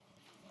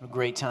A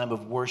great time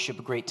of worship,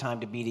 a great time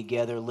to be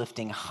together,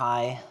 lifting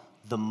high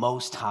the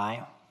Most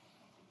High.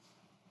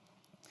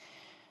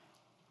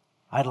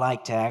 I'd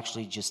like to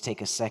actually just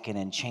take a second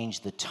and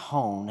change the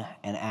tone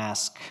and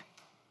ask,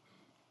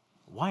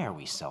 why are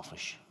we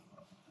selfish?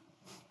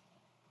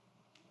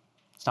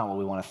 It's not what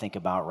we want to think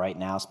about right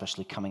now,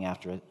 especially coming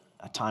after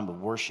a time of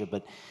worship,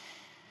 but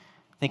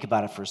think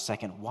about it for a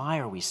second. Why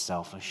are we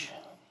selfish?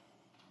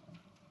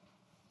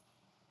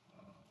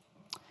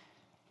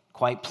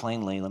 Quite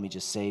plainly, let me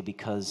just say,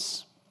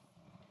 because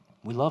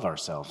we love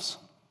ourselves,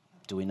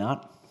 do we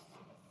not?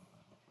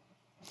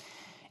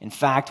 In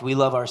fact, we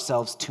love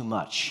ourselves too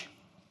much.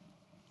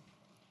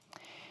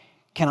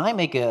 Can I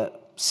make a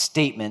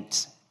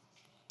statement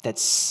that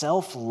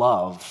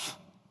self-love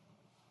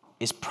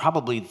is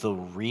probably the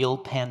real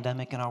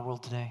pandemic in our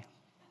world today?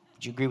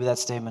 Do you agree with that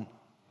statement?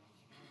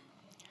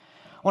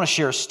 I want to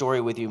share a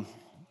story with you.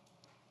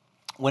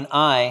 When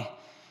I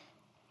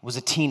was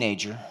a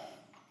teenager,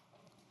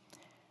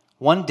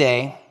 one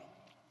day,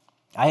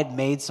 I had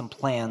made some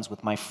plans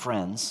with my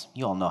friends.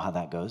 You all know how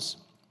that goes.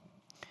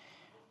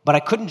 But I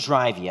couldn't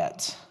drive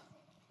yet.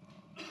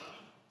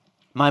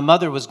 My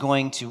mother was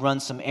going to run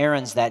some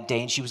errands that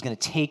day, and she was going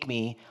to take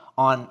me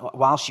on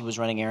while she was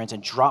running errands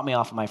and drop me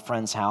off at my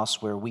friend's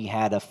house where we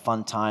had a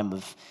fun time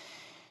of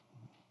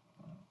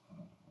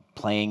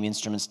playing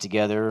instruments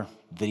together,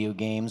 video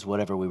games,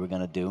 whatever we were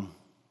going to do.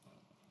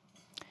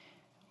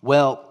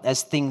 Well,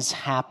 as things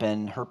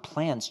happened, her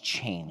plans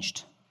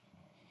changed.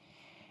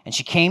 And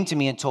she came to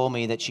me and told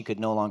me that she could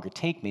no longer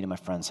take me to my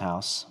friend's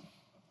house.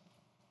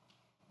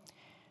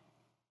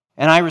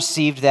 And I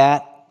received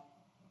that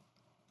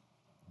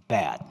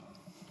bad.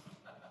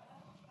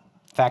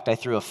 In fact, I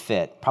threw a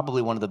fit,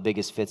 probably one of the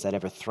biggest fits I'd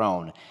ever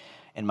thrown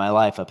in my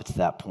life up to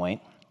that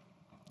point.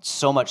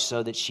 So much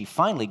so that she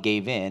finally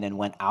gave in and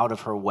went out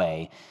of her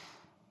way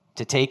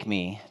to take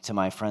me to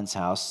my friend's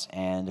house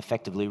and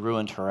effectively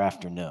ruined her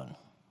afternoon.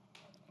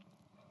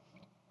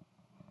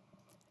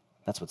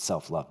 That's what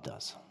self-love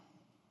does.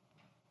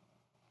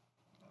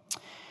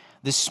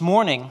 This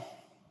morning,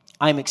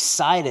 I'm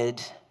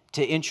excited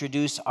to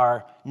introduce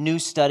our new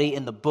study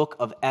in the book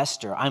of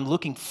Esther. I'm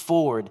looking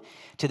forward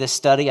to this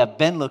study. I've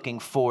been looking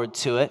forward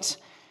to it.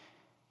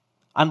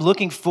 I'm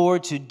looking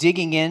forward to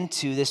digging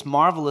into this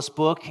marvelous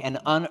book and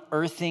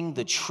unearthing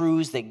the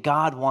truths that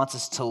God wants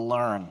us to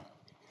learn.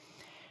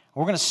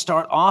 We're going to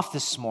start off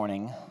this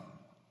morning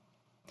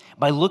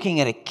by looking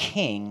at a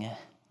king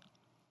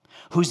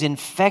who's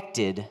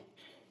infected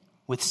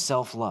with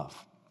self-love.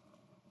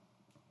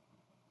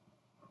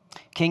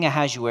 King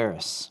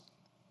Ahasuerus.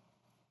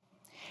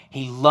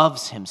 He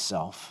loves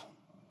himself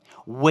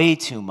way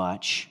too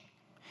much,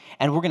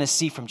 and we're going to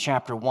see from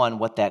chapter 1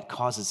 what that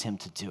causes him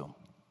to do.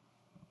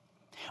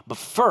 But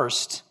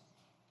first,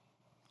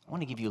 I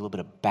want to give you a little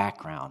bit of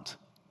background,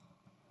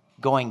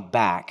 going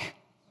back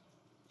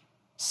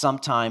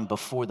sometime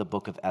before the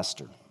book of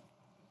Esther.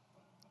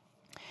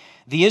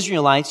 The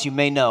Israelites, you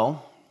may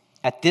know,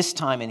 at this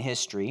time in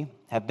history,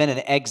 have been in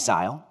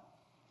exile.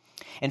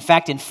 In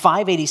fact, in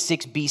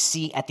 586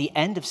 BC, at the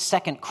end of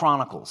 2nd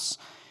Chronicles,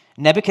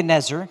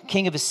 Nebuchadnezzar,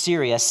 king of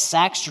Assyria,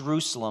 sacks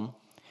Jerusalem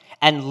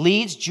and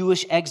leads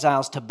Jewish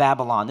exiles to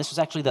Babylon. This was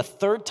actually the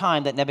third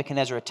time that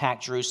Nebuchadnezzar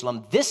attacked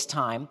Jerusalem. This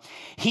time,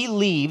 he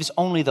leaves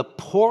only the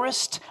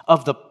poorest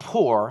of the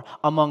poor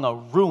among a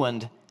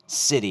ruined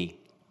city.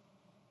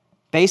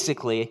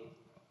 Basically,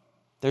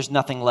 there's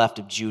nothing left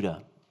of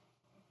Judah.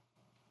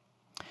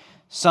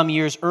 Some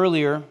years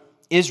earlier,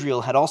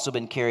 Israel had also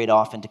been carried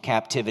off into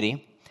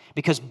captivity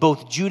because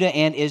both Judah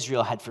and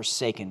Israel had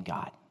forsaken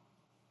God.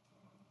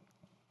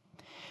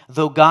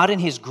 Though God in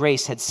his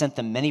grace had sent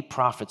them many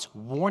prophets,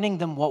 warning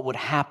them what would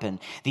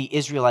happen, the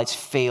Israelites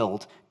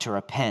failed to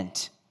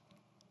repent.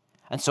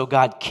 And so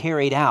God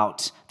carried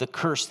out the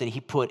curse that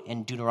he put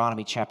in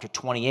Deuteronomy chapter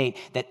 28,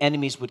 that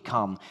enemies would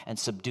come and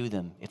subdue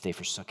them if they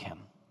forsook him.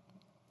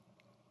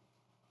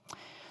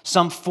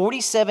 Some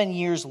 47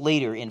 years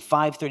later, in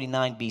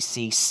 539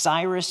 BC,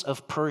 Cyrus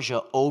of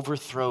Persia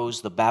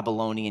overthrows the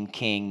Babylonian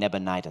king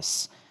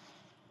Nabonidus.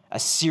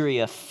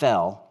 Assyria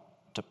fell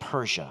to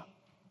Persia.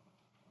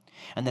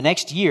 And the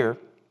next year,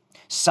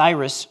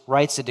 Cyrus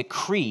writes a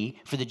decree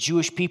for the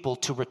Jewish people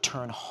to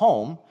return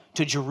home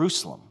to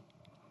Jerusalem.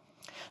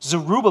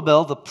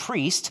 Zerubbabel, the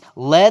priest,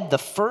 led the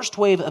first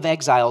wave of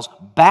exiles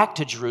back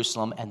to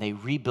Jerusalem, and they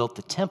rebuilt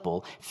the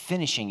temple,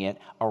 finishing it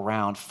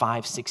around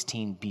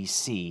 516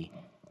 BC,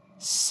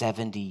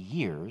 70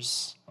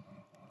 years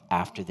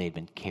after they'd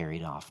been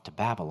carried off to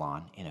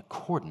Babylon in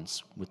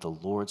accordance with the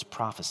Lord's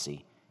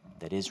prophecy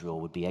that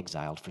Israel would be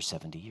exiled for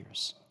 70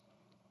 years.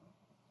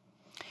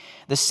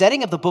 The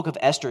setting of the book of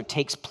Esther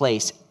takes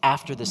place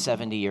after the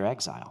 70-year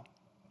exile.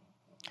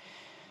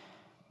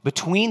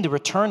 Between the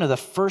return of the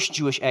first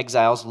Jewish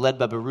exiles led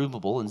by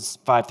Zerubbabel in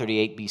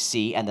 538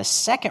 BC and the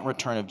second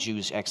return of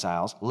Jewish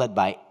exiles led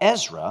by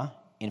Ezra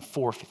in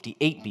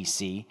 458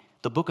 BC,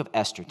 the book of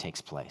Esther takes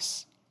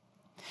place.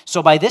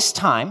 So by this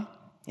time,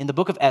 in the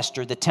book of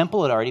Esther, the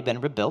temple had already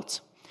been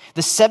rebuilt.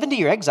 The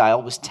 70-year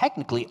exile was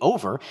technically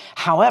over.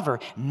 However,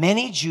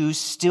 many Jews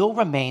still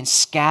remain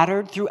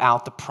scattered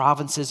throughout the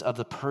provinces of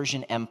the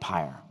Persian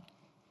Empire.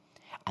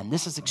 And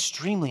this is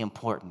extremely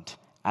important,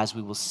 as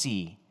we will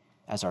see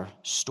as our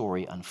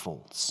story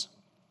unfolds.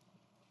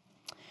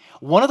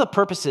 One of the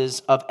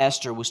purposes of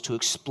Esther was to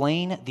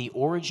explain the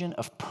origin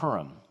of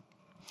Purim.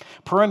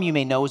 Purim, you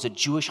may know, is a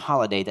Jewish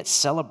holiday that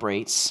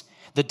celebrates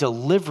the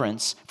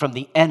deliverance from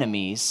the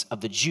enemies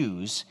of the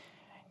Jews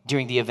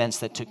during the events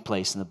that took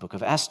place in the book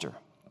of Esther.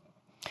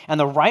 And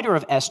the writer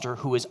of Esther,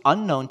 who is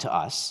unknown to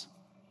us,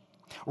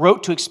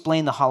 wrote to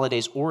explain the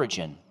holiday's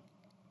origin.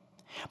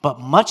 But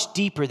much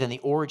deeper than the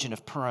origin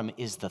of Purim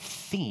is the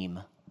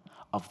theme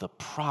of the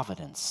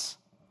providence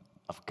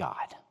of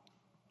God.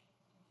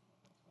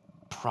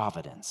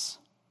 Providence.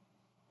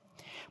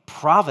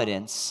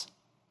 Providence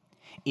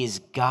is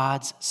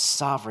God's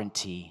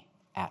sovereignty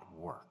at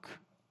work.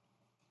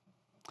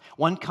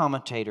 One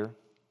commentator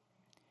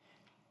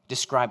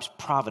describes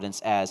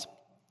providence as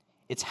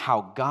it's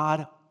how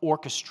God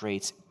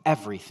orchestrates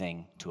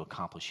everything to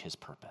accomplish his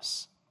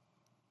purpose.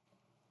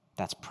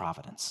 That's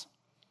providence.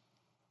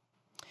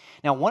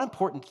 Now, one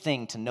important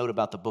thing to note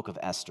about the book of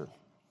Esther,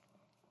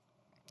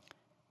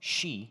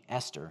 she,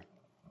 Esther,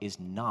 is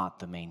not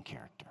the main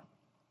character.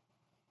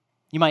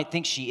 You might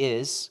think she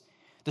is.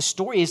 The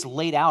story is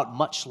laid out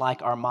much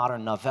like our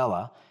modern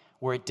novella,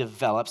 where it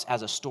develops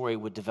as a story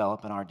would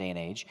develop in our day and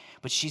age,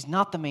 but she's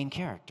not the main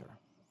character.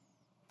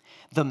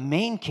 The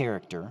main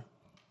character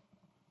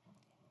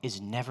is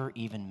never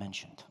even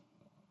mentioned.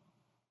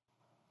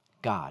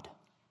 God,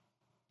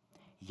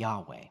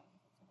 Yahweh.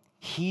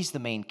 He's the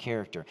main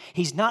character.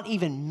 He's not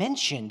even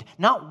mentioned,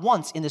 not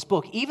once in this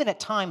book, even at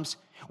times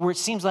where it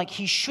seems like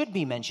he should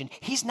be mentioned.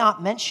 He's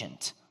not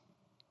mentioned,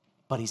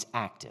 but he's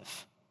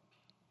active.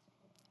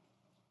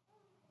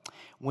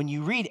 When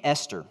you read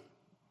Esther,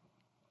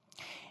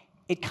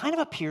 it kind of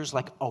appears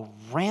like a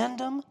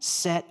random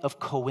set of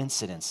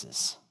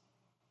coincidences.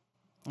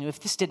 You know,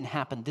 if this didn't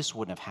happen, this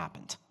wouldn't have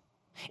happened.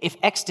 If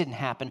X didn't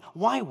happen,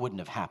 Y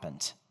wouldn't have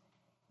happened.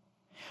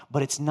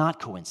 But it's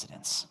not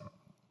coincidence.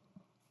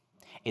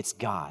 It's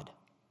God.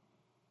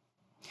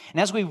 And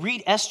as we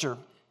read Esther,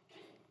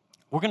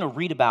 we're going to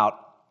read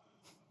about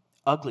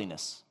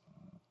ugliness,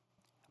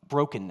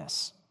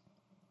 brokenness,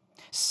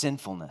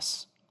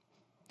 sinfulness.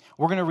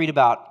 We're going to read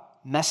about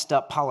messed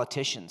up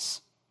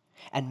politicians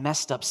and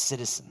messed up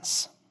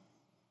citizens.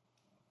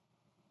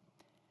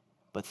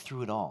 But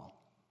through it all,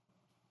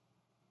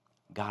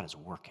 God is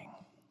working.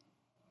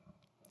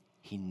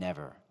 He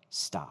never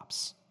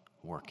stops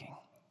working.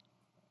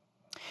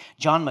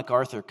 John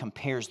MacArthur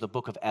compares the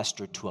book of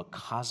Esther to a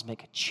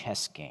cosmic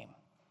chess game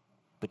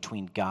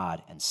between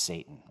God and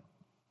Satan.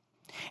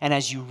 And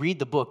as you read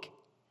the book,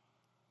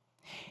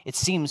 it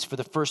seems for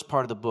the first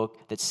part of the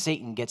book that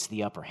Satan gets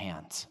the upper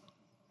hand.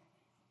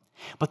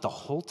 But the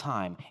whole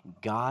time,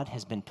 God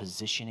has been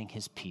positioning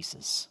his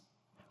pieces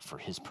for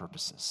his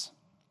purposes.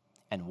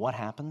 And what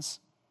happens?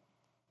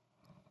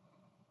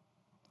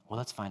 Well,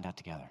 let's find out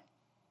together.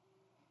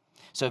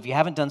 So if you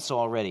haven't done so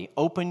already,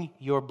 open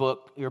your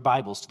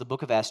Bibles to the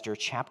book of Esther,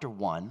 chapter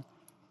 1.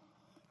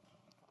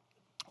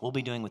 We'll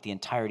be doing with the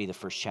entirety of the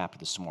first chapter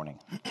this morning.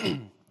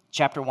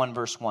 Chapter 1,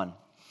 verse 1.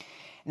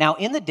 Now,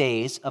 in the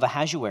days of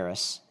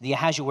Ahasuerus, the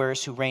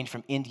Ahasuerus who reigned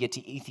from India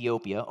to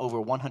Ethiopia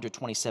over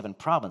 127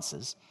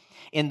 provinces,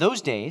 in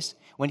those days,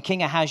 when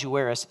King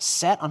Ahasuerus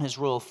sat on his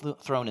royal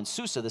throne in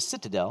Susa, the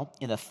citadel,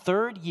 in the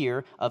 3rd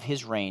year of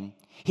his reign,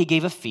 he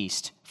gave a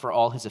feast for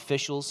all his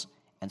officials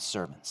and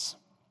servants.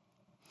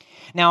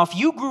 Now, if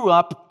you grew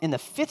up in the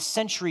 5th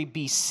century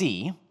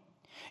BC,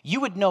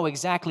 you would know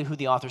exactly who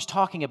the author's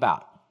talking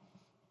about.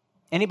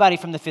 Anybody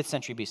from the 5th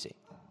century BC?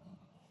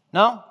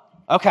 No?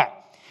 Okay.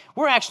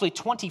 We're actually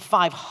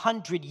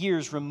 2,500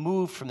 years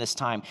removed from this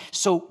time,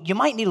 so you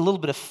might need a little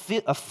bit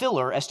of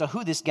filler as to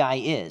who this guy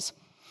is.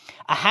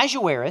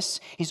 Ahasuerus,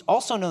 he's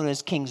also known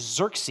as King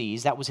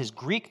Xerxes, that was his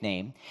Greek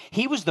name.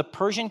 He was the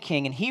Persian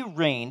king, and he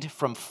reigned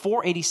from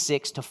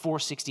 486 to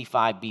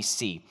 465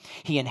 BC.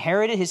 He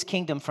inherited his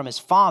kingdom from his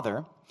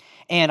father,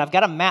 and I've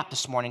got a map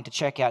this morning to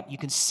check out. You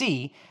can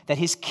see that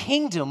his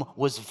kingdom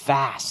was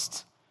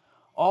vast.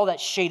 All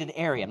that shaded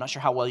area, I'm not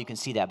sure how well you can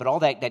see that, but all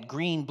that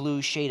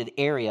green-blue shaded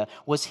area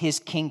was his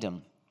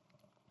kingdom,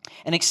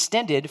 and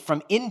extended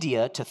from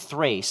India to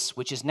Thrace,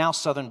 which is now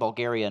southern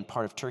Bulgaria and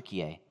part of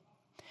Turkey.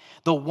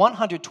 The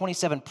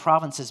 127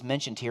 provinces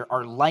mentioned here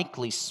are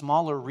likely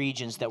smaller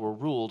regions that were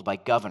ruled by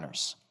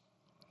governors.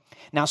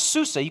 Now,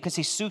 Susa, you can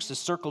see Susa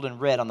circled in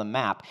red on the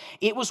map.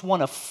 It was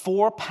one of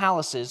 4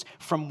 palaces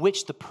from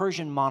which the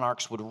Persian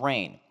monarchs would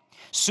reign.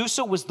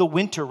 Susa was the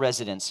winter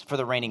residence for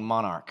the reigning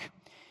monarch.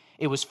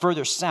 It was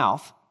further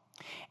south,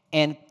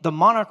 and the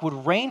monarch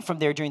would reign from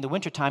there during the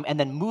wintertime and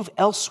then move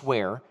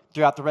elsewhere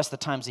throughout the rest of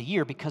the times of the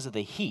year because of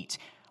the heat.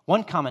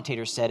 One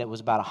commentator said it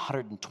was about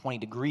 120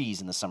 degrees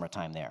in the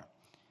summertime there.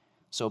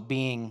 So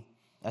being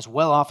as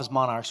well off as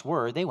monarchs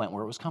were, they went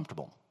where it was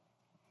comfortable.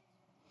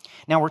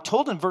 Now we're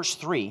told in verse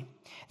 3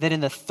 that in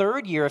the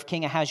 3rd year of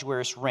King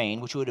Ahasuerus' reign,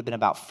 which would have been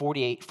about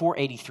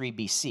 483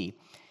 BC,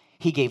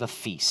 he gave a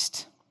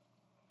feast.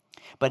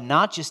 But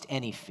not just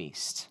any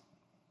feast.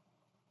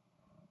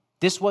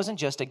 This wasn't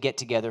just a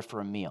get-together for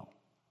a meal.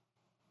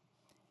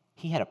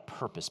 He had a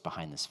purpose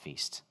behind this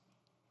feast.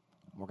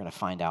 We're going to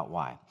find out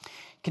why.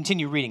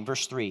 Continue reading,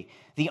 verse 3.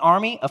 The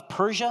army of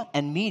Persia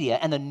and Media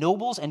and the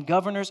nobles and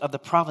governors of the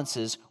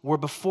provinces were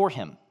before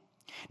him.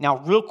 Now,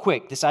 real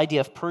quick, this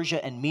idea of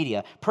Persia and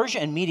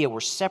Media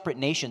were separate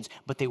nations,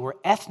 but they were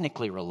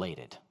ethnically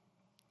related.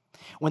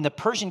 When the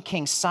Persian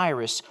king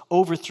Cyrus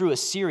overthrew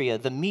Assyria,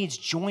 the Medes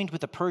joined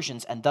with the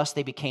Persians, and thus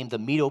they became the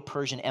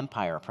Medo-Persian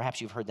Empire.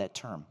 Perhaps you've heard that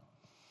term.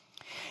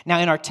 Now,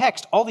 in our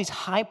text, all these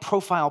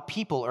high-profile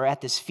people are at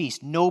this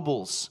feast.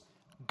 Nobles,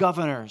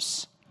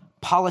 governors,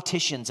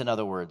 politicians, in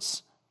other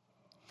words.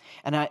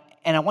 And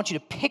I want you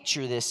to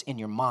picture this in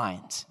your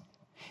mind.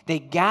 They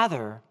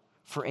gather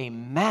for a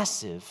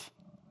massive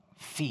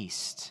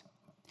feast.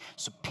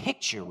 So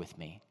picture with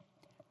me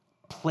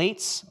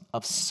plates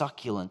of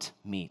succulent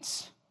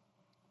meats,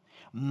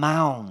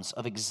 mounds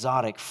of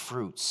exotic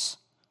fruits,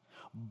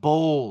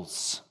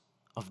 bowls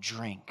of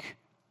drink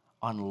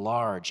on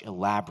large,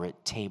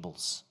 elaborate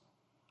tables.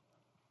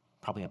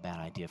 Probably a bad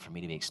idea for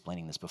me to be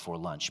explaining this before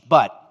lunch,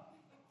 but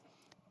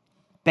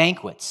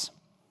banquets.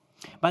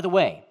 By the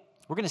way,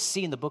 we're going to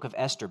see in the book of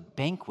Esther,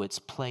 banquets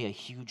play a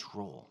huge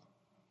role.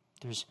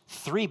 There's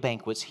 3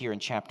 banquets here in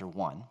chapter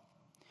 1.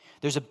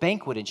 There's a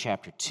banquet in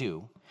chapter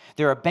 2.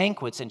 There are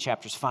banquets in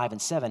chapters 5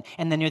 and 7.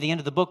 And then near the end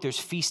of the book, there's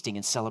feasting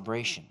and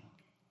celebration.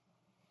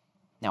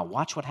 Now,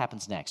 watch what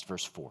happens next,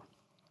 verse 4.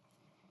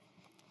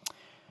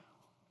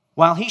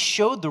 While he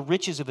showed the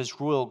riches of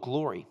his royal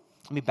glory,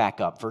 let me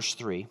back up, verse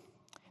 3.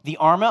 The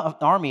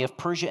army of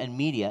Persia and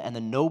Media and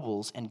the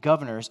nobles and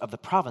governors of the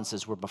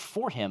provinces were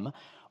before him,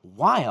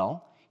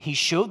 while he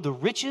showed the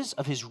riches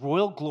of his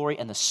royal glory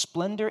and the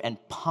splendor and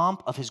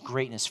pomp of his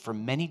greatness for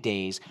many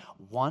days,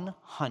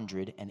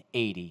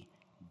 180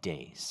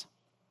 days.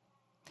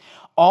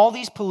 All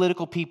these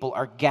political people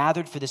are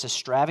gathered for this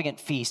extravagant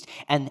feast,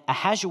 and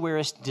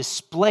Ahasuerus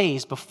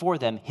displays before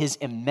them his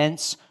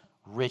immense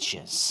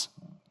riches.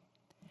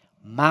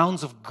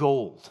 Mounds of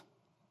gold,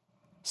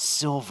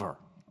 silver,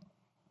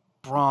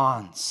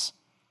 bronze,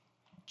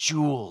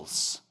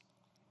 jewels,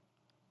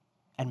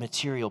 and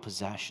material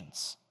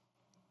possessions.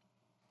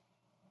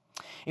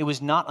 It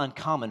was not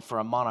uncommon for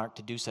a monarch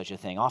to do such a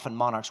thing. Often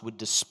monarchs would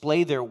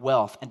display their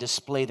wealth and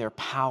display their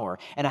power.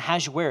 And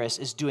Ahasuerus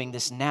is doing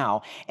this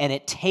now, and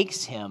it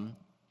takes him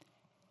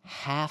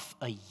half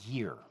a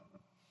year.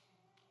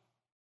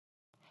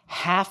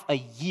 Half a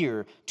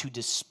year to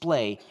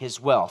display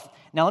his wealth.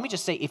 Now, let me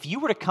just say, if you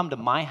were to come to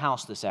my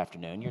house this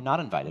afternoon, you're not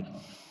invited,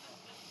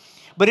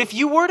 but if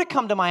you were to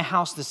come to my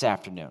house this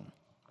afternoon,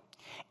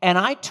 and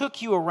I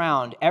took you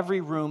around every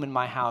room in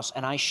my house,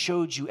 and I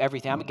showed you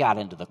everything. I got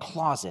into the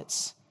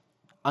closets,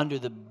 under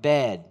the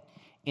bed,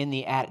 in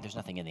the attic. There's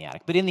nothing in the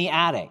attic, but in the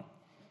attic.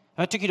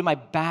 I took you to my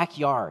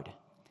backyard,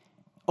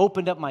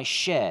 opened up my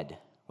shed,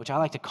 which I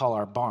like to call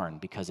our barn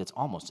because it's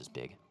almost as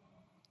big,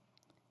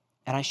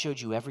 and I showed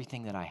you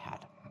everything that I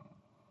had.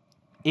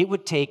 It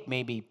would take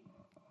maybe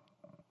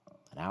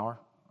an hour,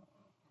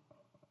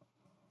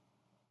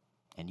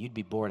 and you'd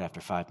be bored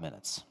after 5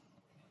 minutes.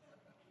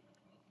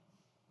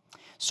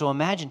 So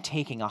imagine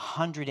taking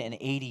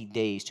 180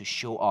 days to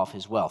show off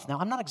his wealth. Now,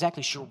 I'm not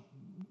exactly sure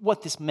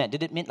what this meant.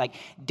 Did it mean like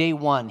day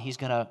 1, he's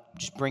going to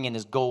just bring in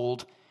his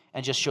gold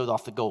and just show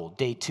off the gold?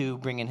 Day 2,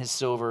 bring in his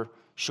silver,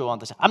 show on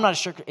this. I'm not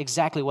sure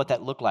exactly what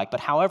that looked like,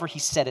 but however he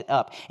set it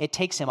up, it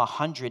takes him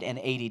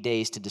 180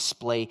 days to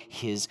display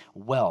his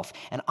wealth.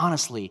 And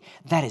honestly,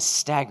 that is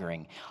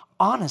staggering.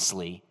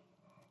 Honestly,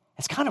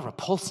 it's kind of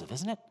repulsive,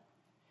 isn't it?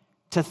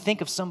 To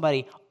think of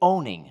somebody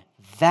owning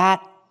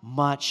that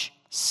much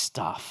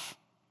stuff.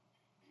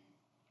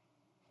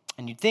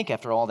 And you'd think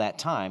after all that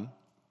time,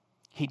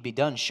 he'd be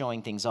done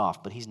showing things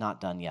off, but he's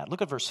not done yet.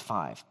 Look at verse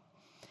 5.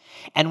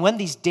 And when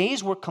these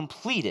days were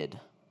completed,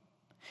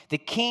 the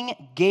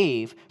king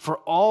gave for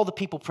all the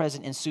people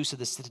present in Susa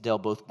the citadel,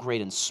 both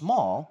great and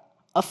small,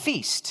 a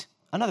feast,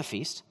 another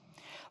feast,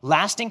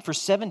 lasting for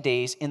 7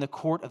 days in the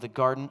court of the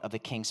garden of the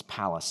king's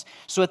palace.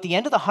 So at the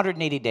end of the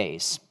 180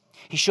 days,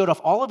 he showed off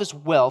all of his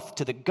wealth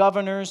to the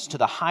governors, to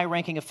the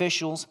high-ranking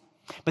officials.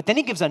 But then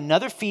he gives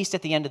another feast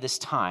at the end of this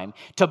time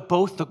to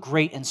both the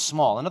great and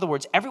small. In other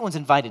words, everyone's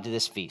invited to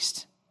this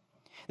feast.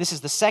 This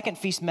is the second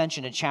feast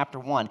mentioned in chapter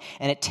 1,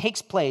 and it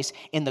takes place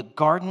in the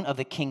garden of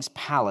the king's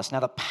palace. Now,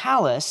 the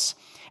palace,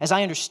 as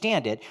I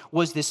understand it,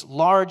 was this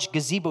large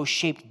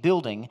gazebo-shaped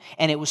building,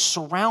 and it was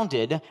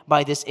surrounded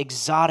by this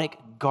exotic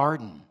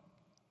garden.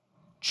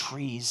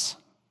 Trees,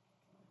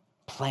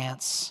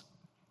 plants,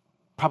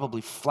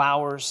 probably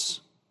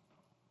flowers,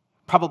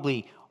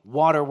 probably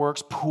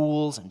waterworks,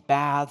 pools and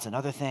baths and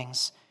other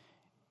things.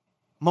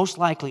 Most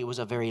likely it was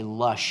a very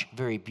lush,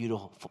 very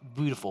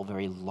beautiful,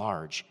 very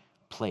large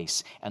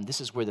place. And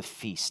this is where the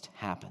feast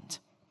happened.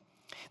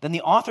 Then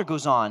the author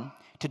goes on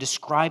to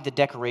describe the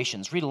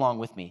decorations. Read along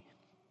with me.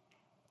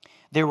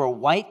 There were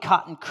white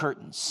cotton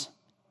curtains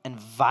and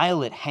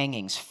violet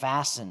hangings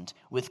fastened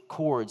with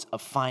cords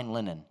of fine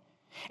linen.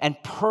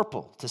 and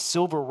purple to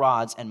silver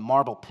rods and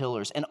marble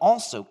pillars, and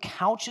also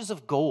couches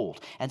of gold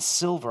and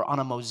silver on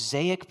a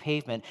mosaic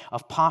pavement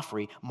of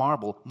porphyry,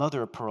 marble,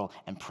 mother of pearl,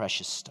 and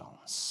precious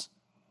stones.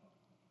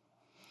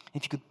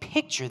 If you could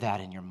picture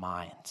that in your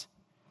mind,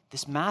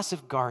 this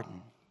massive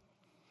garden,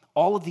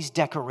 all of these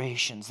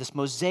decorations, this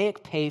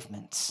mosaic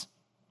pavement,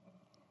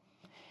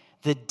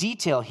 the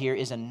detail here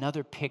is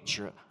another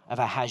picture of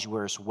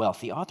Ahasuerus' wealth.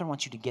 The author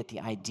wants you to get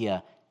the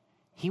idea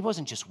he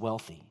wasn't just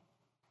wealthy,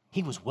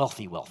 he was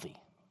wealthy.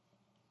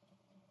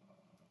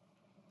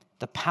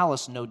 The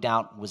palace, no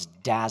doubt, was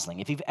dazzling.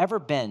 If you've ever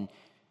been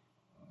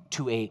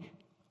to a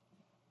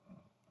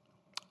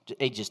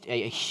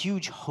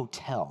huge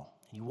hotel,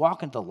 you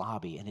walk into the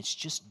lobby and it's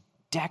just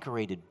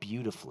decorated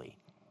beautifully,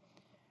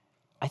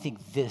 I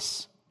think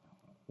this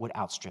would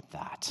outstrip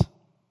that.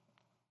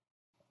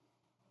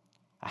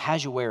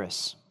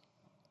 Ahasuerus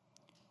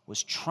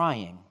was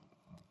trying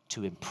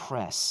to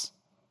impress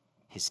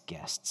his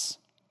guests.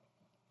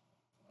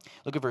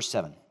 Look at verse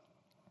 7.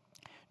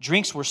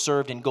 Drinks were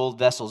served in gold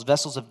vessels,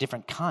 vessels of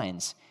different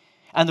kinds,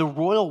 and the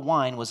royal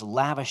wine was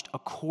lavished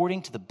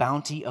according to the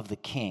bounty of the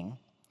king,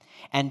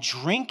 and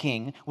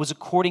drinking was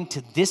according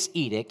to this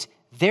edict.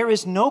 There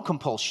is no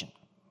compulsion,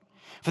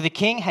 for the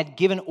king had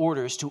given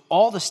orders to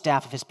all the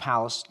staff of his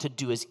palace to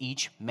do as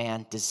each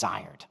man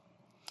desired.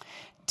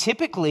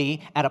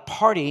 Typically, at a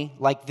party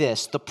like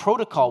this, the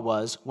protocol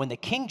was when the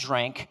king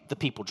drank, the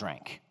people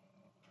drank.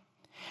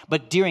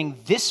 But during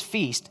this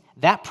feast,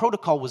 that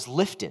protocol was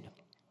lifted.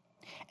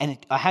 And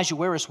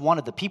Ahasuerus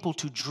wanted the people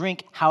to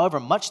drink however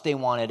much they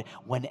wanted,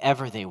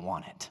 whenever they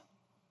wanted.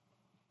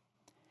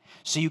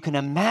 So you can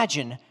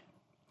imagine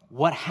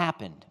what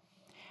happened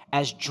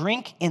as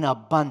drink in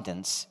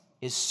abundance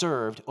is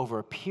served over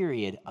a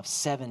period of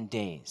 7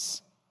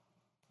 days.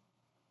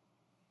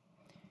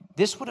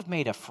 This would have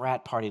made a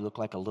frat party look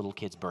like a little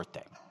kid's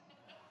birthday.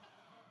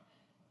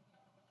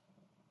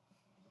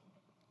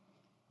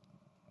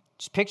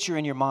 Just picture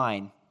in your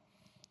mind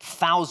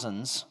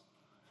thousands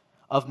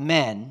of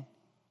men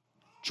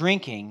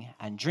drinking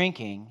and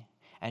drinking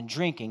and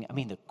drinking. I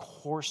mean, the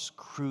coarse,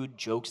 crude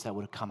jokes that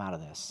would have come out of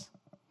this.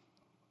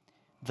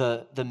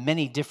 The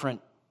many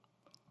different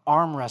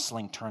arm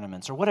wrestling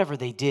tournaments or whatever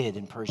they did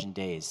in Persian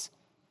days.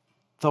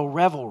 The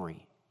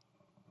revelry.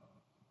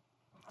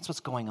 That's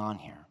what's going on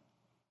here.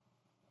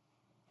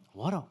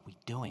 What are we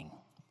doing?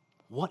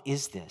 What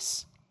is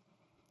this?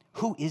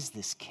 Who is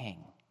this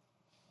king?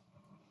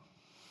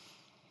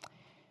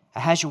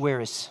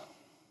 Ahasuerus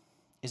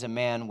is a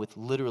man with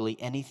literally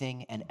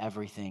anything and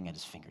everything at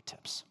his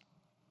fingertips.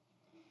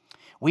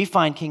 We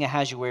find King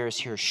Ahasuerus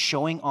here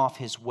showing off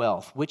his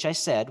wealth, which I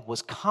said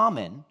was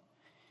common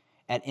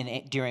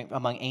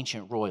among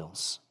ancient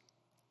royals.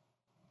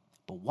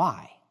 But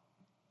why?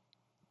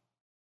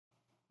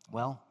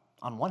 Well,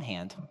 on one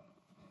hand,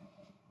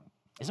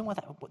 isn't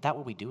that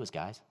what we do as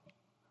guys?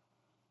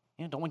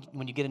 You know, don't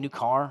when you get a new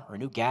car or a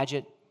new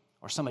gadget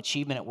or some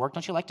achievement at work,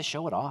 don't you like to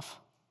show it off?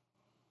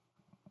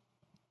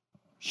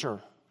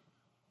 Sure.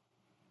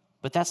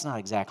 But that's not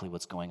exactly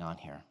what's going on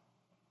here.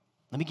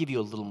 Let me give you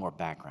a little more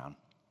background.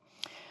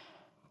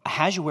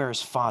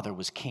 Ahasuerus' father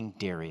was King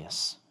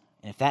Darius.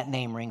 And if that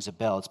name rings a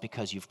bell, it's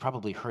because you've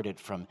probably heard it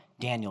from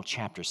Daniel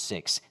chapter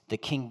 6, the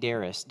King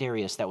Darius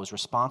that was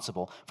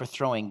responsible for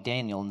throwing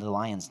Daniel in the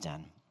lion's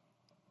den.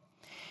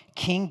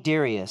 King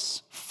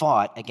Darius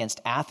fought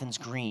against Athens,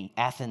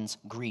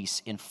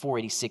 Greece in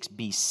 486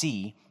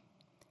 BC,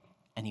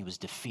 and he was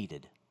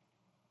defeated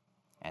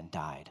and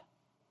died.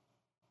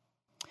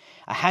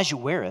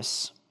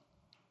 Ahasuerus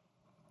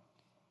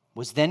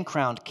was then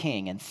crowned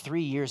king, and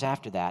 3 years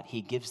after that,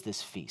 he gives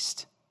this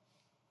feast.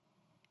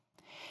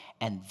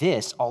 And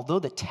this, although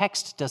the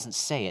text doesn't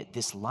say it,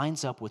 this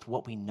lines up with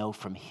what we know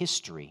from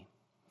history,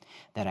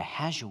 that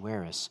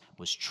Ahasuerus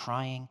was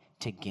trying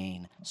to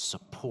gain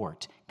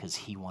support because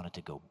he wanted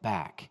to go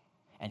back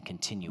and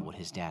continue what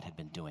his dad had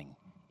been doing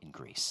in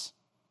Greece.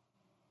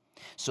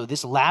 So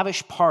this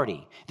lavish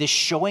party, this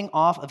showing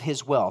off of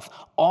his wealth,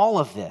 all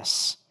of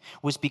this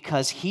was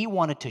because he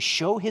wanted to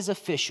show his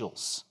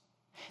officials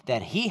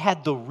that he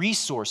had the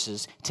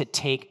resources to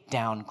take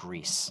down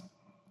Greece.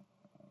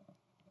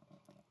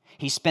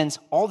 He spends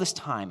all this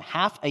time,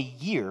 half a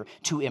year,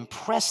 to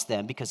impress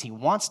them because he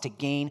wants to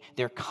gain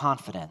their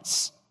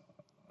confidence.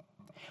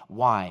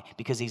 Why?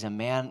 Because he's a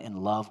man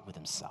in love with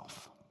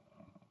himself.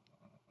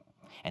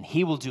 And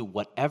he will do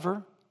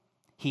whatever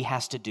he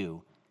has to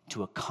do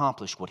to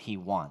accomplish what he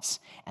wants.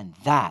 And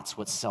that's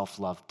what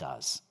self-love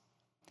does.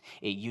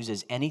 It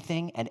uses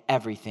anything and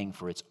everything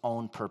for its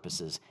own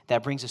purposes.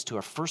 That brings us to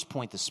our first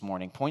point this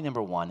morning. Point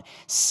number 1,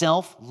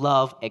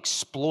 self-love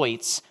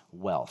exploits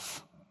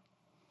wealth.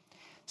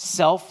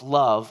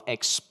 Self-love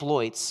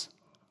exploits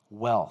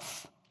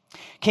wealth.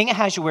 King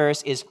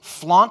Ahasuerus is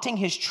flaunting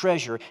his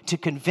treasure to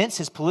convince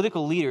his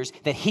political leaders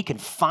that he can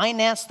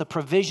finance the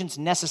provisions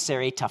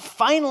necessary to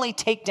finally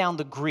take down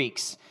the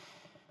Greeks.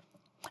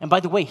 And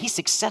by the way, he's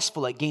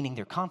successful at gaining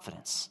their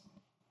confidence.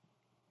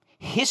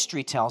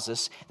 History tells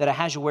us that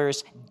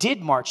Ahasuerus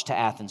did march to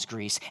Athens,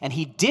 Greece, and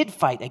he did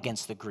fight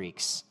against the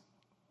Greeks.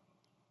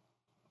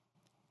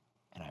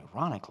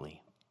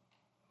 ironically,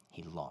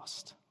 he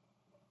lost.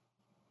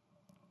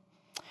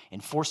 In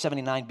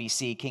 479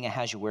 BC, King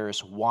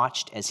Ahasuerus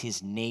watched as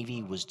his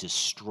navy was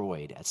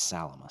destroyed at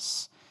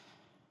Salamis.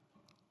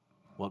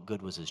 What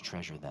good was his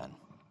treasure then?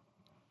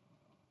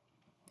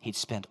 He'd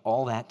spent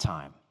all that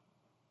time,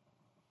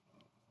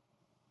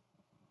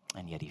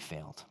 and yet he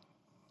failed.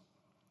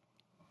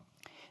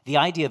 The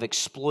idea of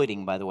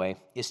exploiting, by the way,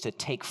 is to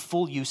take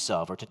full use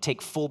of or to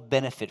take full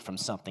benefit from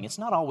something. It's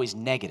not always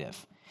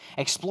negative.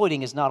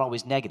 Exploiting is not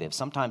always negative.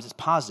 Sometimes it's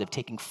positive,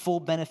 taking full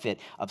benefit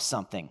of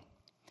something.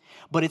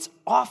 But it's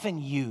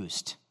often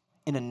used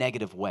in a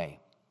negative way.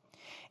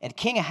 In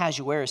King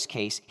Ahasuerus'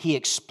 case, he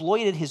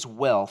exploited his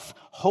wealth,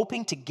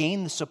 hoping to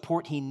gain the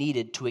support he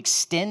needed to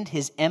extend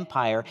his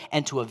empire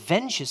and to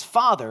avenge his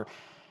father,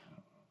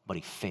 but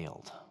he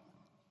failed.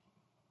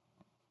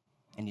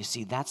 And you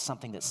see, that's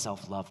something that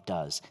self-love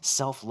does.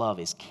 Self-love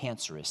is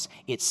cancerous.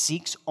 It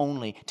seeks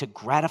only to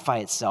gratify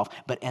itself,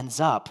 but ends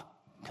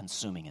up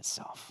consuming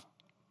itself.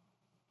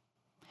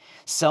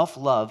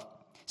 Self-love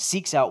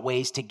seeks out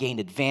ways to gain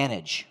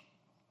advantage,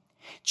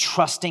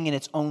 trusting in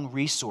its own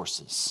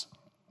resources.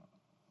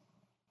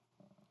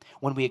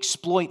 When we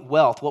exploit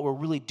wealth, what we're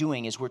really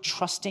doing is we're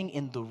trusting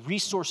in the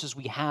resources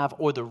we have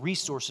or the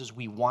resources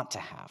we want to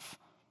have.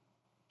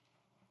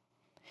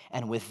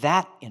 And with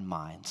that in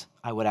mind,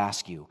 I would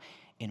ask you,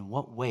 in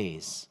what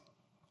ways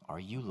are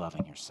you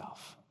loving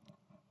yourself?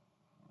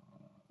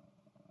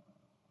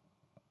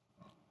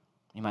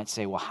 You might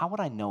say, well, how would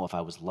I know if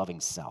I was loving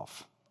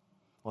self?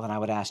 Well, then I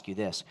would ask you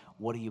this: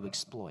 what do you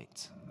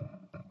exploit?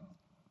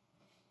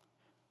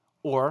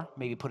 Or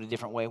maybe put a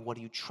different way, what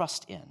do you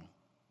trust in?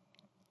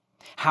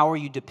 How are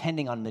you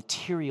depending on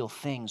material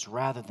things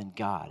rather than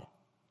God?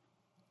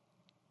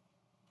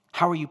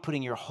 How are you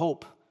putting your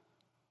hope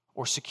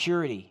or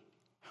security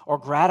or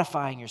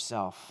gratifying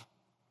yourself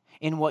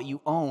in what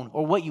you own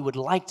or what you would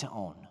like to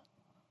own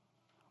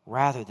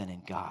rather than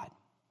in God?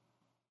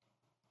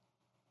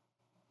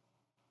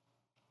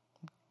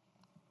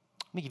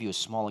 Let me give you a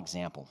small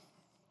example.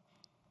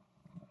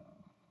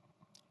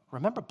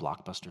 Remember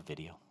Blockbuster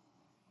Video?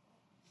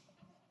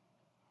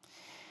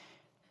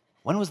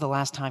 When was the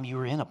last time you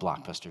were in a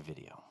Blockbuster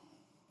Video?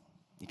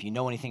 If you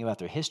know anything about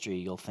their history,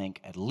 you'll think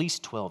at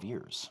least 12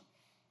 years.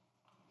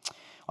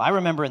 Well, I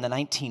remember in the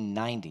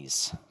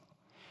 1990s,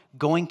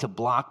 going to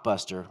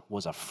Blockbuster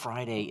was a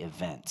Friday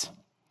event.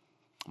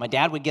 My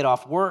dad would get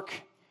off work,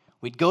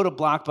 we'd go to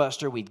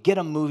Blockbuster, we'd get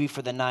a movie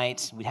for the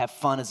night, we'd have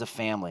fun as a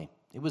family.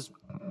 It was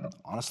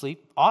honestly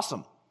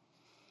awesome.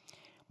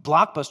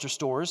 Blockbuster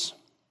stores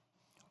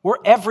were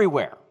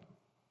everywhere,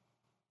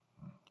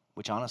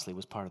 which honestly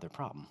was part of their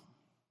problem.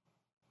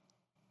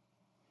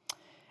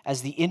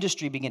 As the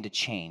industry began to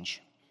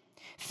change,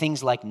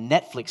 things like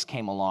Netflix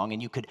came along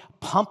and you could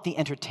pump the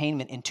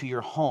entertainment into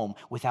your home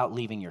without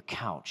leaving your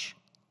couch.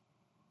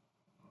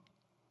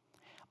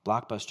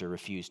 Blockbuster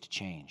refused to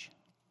change.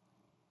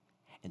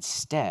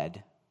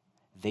 Instead,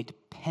 they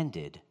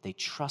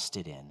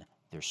trusted in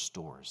their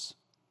stores.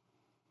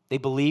 They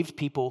believed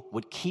people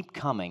would keep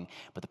coming,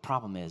 but the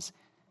problem is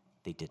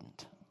they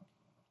didn't.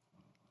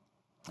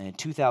 And in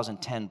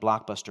 2010,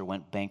 Blockbuster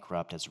went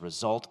bankrupt as a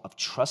result of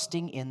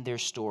trusting in their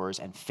stores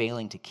and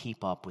failing to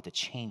keep up with the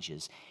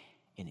changes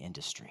in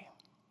industry.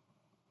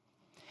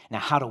 Now,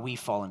 how do we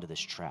fall into this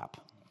trap?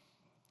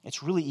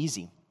 It's really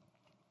easy.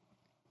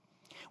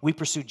 We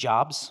pursue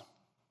jobs,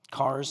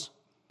 cars,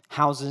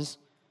 houses,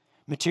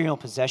 material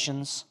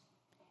possessions,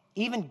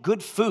 even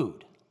good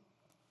food.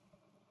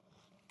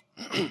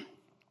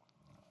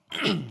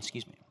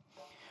 Excuse me.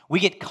 We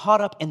get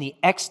caught up in the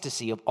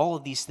ecstasy of all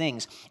of these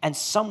things, and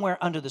somewhere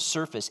under the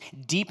surface,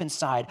 deep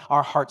inside,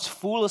 our hearts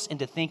fool us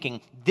into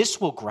thinking,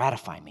 this will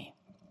gratify me.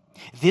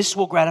 This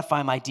will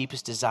gratify my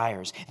deepest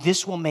desires.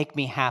 This will make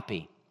me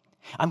happy.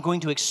 I'm going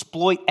to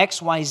exploit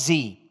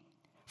XYZ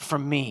for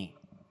me.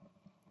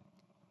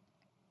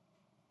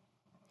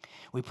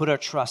 We put our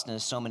trust into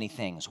so many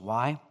things.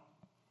 Why?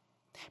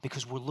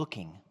 Because we're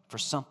looking for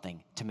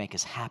something to make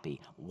us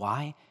happy.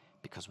 Why?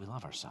 Because we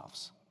love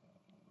ourselves.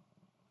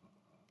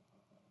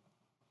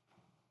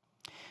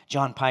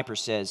 John Piper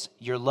says,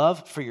 your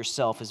love for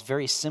yourself is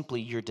very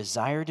simply your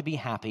desire to be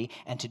happy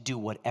and to do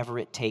whatever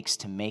it takes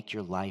to make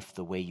your life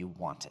the way you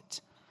want it.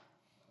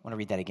 I want to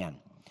read that again.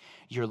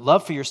 Your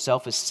love for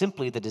yourself is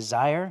simply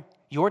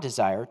your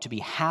desire to be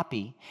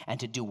happy and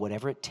to do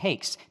whatever it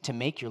takes to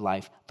make your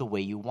life the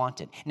way you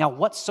want it. Now,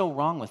 what's so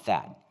wrong with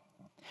that?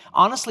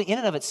 Honestly, in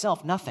and of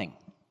itself, nothing.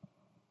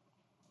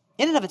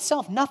 In and of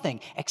itself, nothing,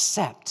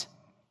 except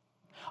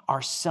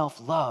our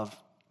self-love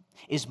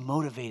is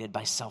motivated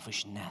by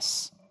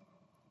selfishness.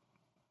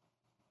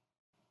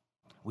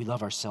 We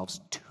love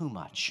ourselves too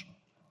much.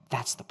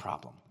 That's the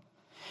problem.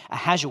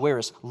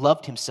 Ahasuerus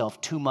loved himself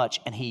too much,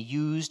 and he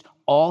used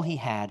all he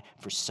had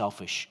for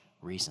selfish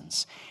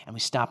reasons. And we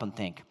stop and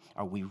think,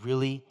 are we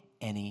really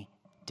any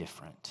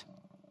different?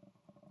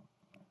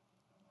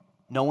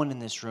 No one in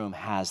this room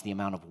has the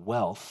amount of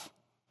wealth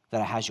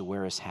that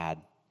Ahasuerus had,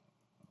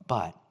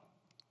 but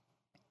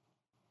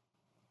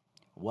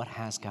what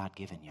has God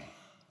given you?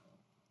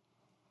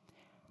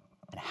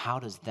 And how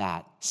does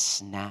that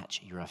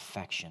snatch your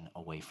affection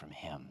away from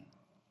him?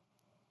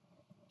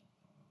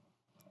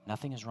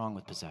 Nothing is wrong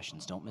with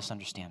possessions. Don't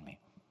misunderstand me.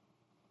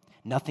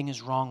 Nothing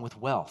is wrong with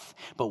wealth.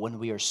 But when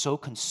we are so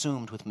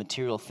consumed with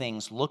material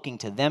things, looking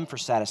to them for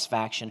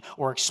satisfaction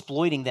or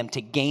exploiting them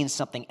to gain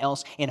something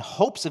else in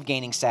hopes of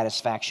gaining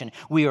satisfaction,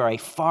 we are a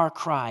far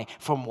cry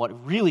from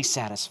what really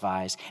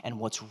satisfies and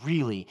what's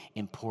really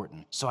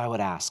important. So I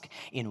would ask,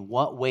 in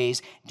what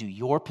ways do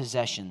your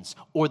possessions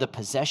or the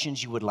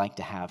possessions you would like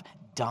to have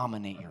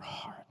dominate your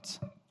heart?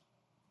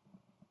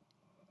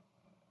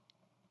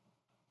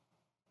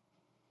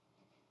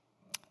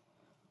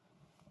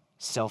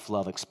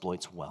 Self-love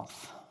exploits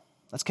wealth.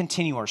 Let's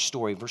continue our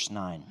story, verse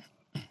 9.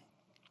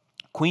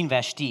 Queen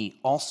Vashti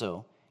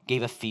also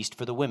gave a feast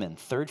for the women,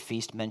 third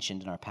feast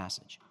mentioned in our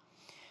passage.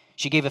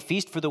 She gave a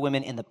feast for the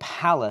women in the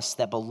palace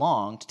that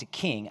belonged to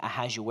King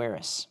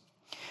Ahasuerus.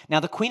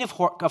 Now, the queen, of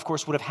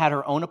course, would have had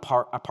her own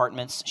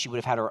apartments. She would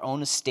have had her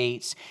own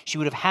estates. She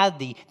would have had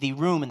the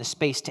room and the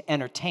space to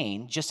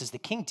entertain, just as the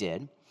king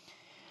did.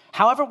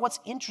 However, what's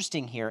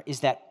interesting here is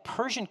that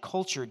Persian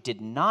culture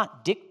did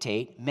not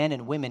dictate men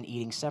and women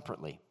eating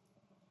separately.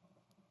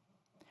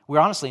 We're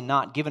honestly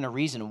not given a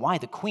reason why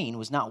the queen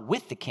was not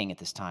with the king at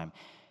this time.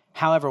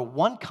 However,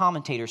 one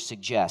commentator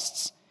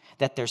suggests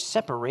that their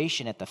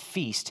separation at the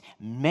feast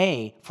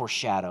may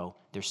foreshadow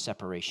their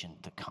separation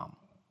to come.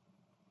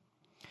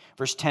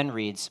 Verse 10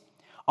 reads,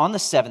 "On the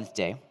seventh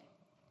day,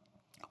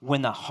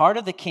 when the heart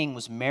of the king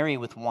was merry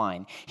with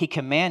wine, he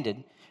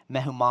commanded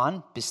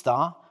Mehuman,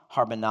 Biztha,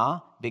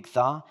 Harbonah,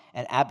 Bigtha,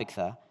 and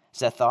Abagtha,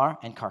 Zethar,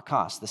 and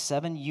Carkas, the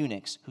 7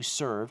 eunuchs who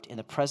served in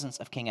the presence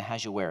of King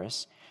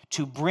Ahasuerus,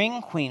 to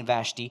bring Queen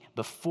Vashti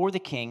before the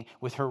king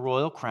with her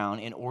royal crown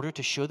in order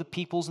to show the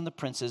peoples and the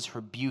princes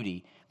her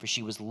beauty, for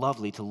she was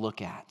lovely to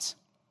look at."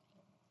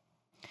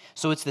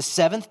 So it's the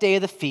 7th day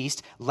of the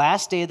feast,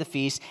 last day of the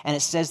feast, and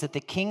it says that the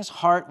king's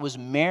heart was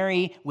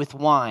merry with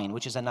wine,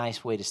 which is a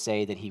nice way to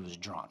say that he was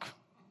drunk.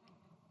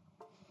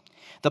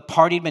 The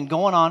party had been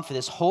going on for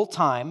this whole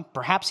time.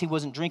 Perhaps he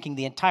wasn't drinking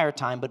the entire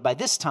time, but by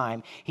this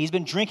time, he's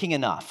been drinking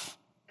enough.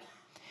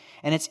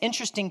 And it's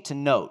interesting to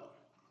note,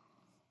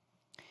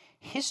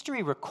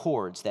 history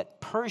records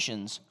that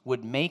Persians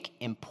would make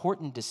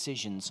important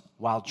decisions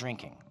while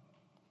drinking.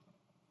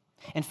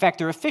 In fact,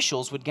 their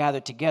officials would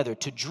gather together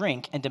to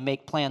drink and to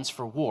make plans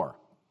for war.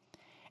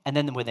 And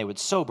then when they would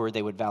sober,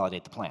 they would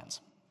validate the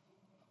plans.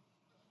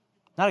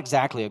 Not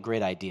exactly a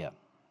great idea.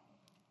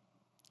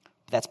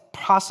 That's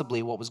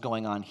possibly what was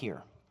going on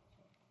here.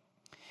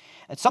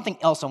 And something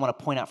else I want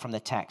to point out from the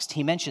text.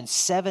 He mentioned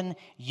 7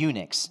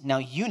 eunuchs. Now,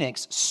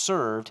 eunuchs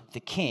served the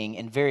king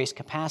in various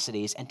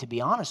capacities, and to be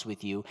honest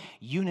with you,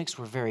 eunuchs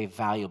were very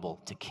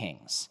valuable to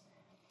kings.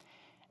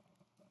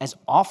 As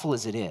awful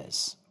as it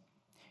is,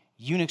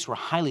 eunuchs were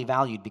highly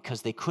valued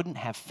because they couldn't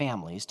have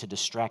families to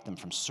distract them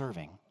from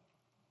serving.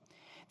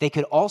 They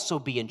could also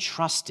be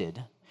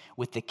entrusted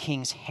with the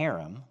king's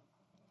harem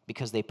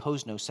because they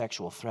posed no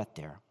sexual threat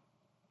there.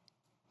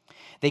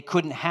 They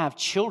couldn't have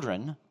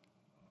children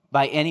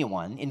by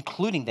anyone,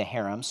 including the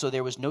harem, so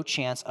there was no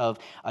chance of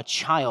a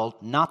child,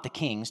 not the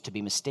king's, to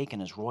be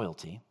mistaken as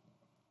royalty.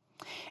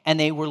 And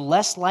they were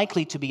less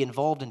likely to be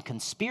involved in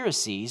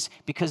conspiracies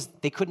because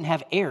they couldn't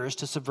have heirs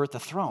to subvert the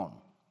throne.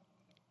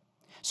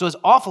 So as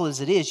awful as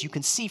it is, you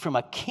can see from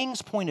a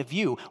king's point of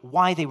view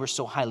why they were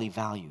so highly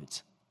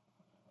valued.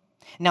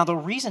 Now, the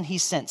reason he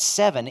sent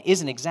 7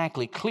 isn't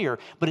exactly clear,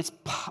 but it's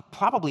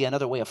probably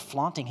another way of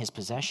flaunting his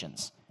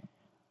possessions.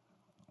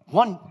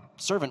 One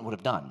servant would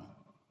have done.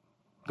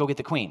 Go get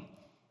the queen.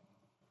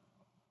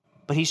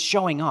 But he's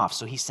showing off,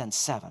 so he sends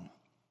 7.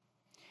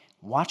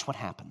 Watch what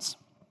happens.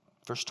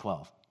 Verse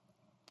 12.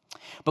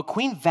 But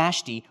Queen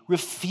Vashti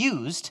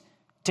refused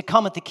to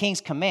come at the king's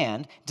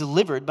command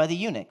delivered by the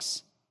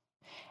eunuchs.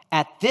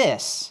 At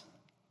this,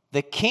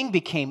 the king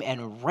became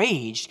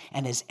enraged,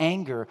 and his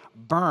anger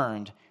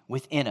burned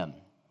within him.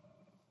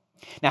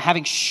 Now,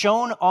 having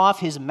shown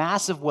off his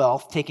massive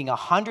wealth, taking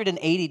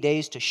 180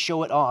 days to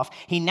show it off,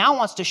 he now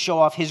wants to show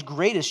off his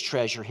greatest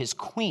treasure, his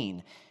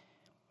queen.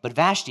 But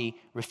Vashti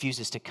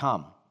refuses to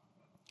come.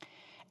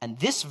 And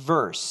this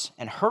verse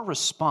and her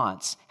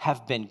response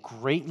have been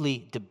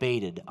greatly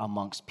debated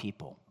amongst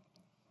people.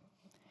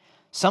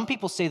 Some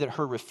people say that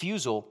her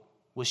refusal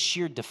was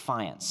sheer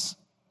defiance.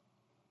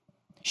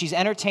 She's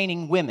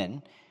entertaining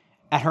women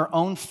at her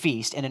own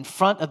feast, and in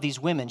front of these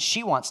women,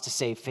 she wants to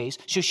save face,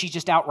 so she's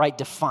just outright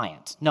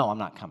defiant. No, I'm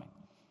not coming.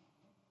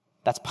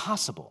 That's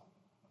possible.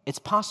 It's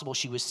possible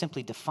she was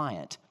simply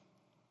defiant.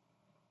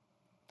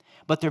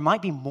 But there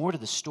might be more to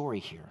the story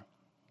here.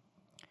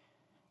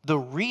 The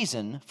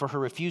reason for her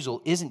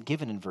refusal isn't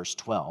given in verse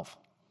 12.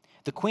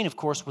 The queen, of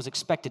course, was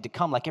expected to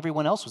come like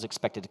everyone else was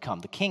expected to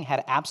come. The king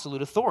had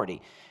absolute authority.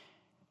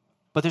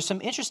 But there's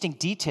some interesting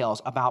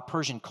details about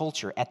Persian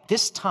culture. At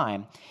this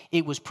time,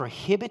 it was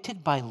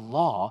prohibited by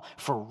law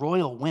for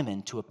royal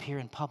women to appear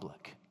in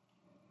public.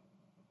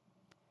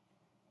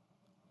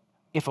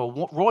 If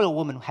a royal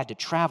woman had to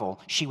travel,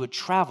 she would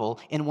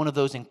travel in one of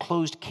those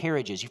enclosed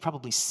carriages. You've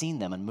probably seen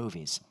them in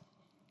movies.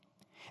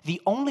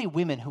 The only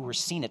women who were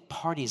seen at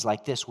parties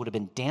like this would have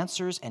been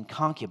dancers and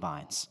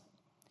concubines.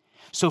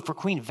 So for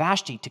Queen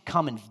Vashti to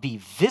come and be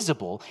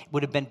visible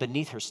would have been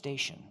beneath her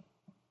station.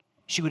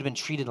 She would have been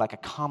treated like a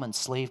common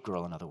slave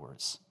girl, in other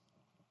words.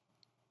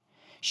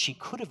 She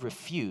could have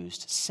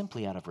refused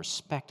simply out of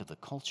respect of the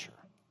culture.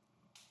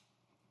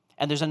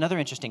 And there's another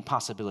interesting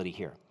possibility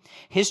here.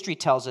 History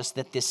tells us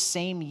that this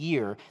same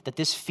year that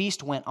this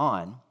feast went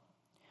on,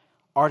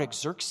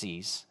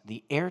 Artaxerxes,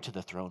 the heir to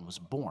the throne, was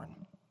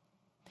born.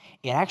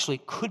 It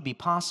actually could be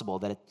possible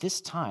that at this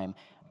time,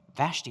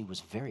 Vashti was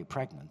very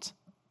pregnant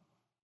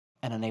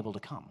and unable to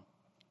come.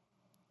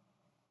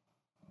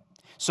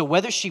 So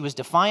whether she was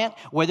defiant,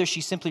 whether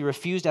she simply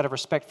refused out of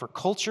respect for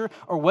culture,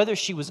 or whether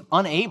she was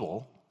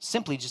unable,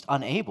 simply just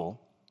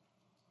unable,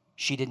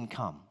 she didn't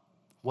come.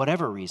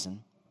 Whatever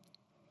reason,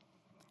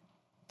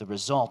 the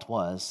result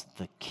was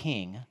the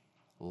king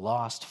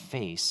lost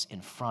face in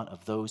front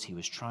of those he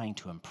was trying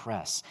to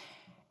impress,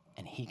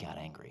 and he got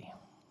angry.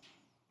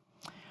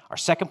 Our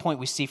second point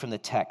we see from the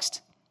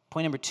text,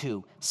 point number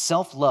 2,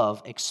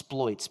 self-love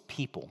exploits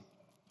people.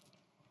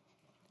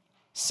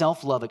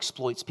 Self-love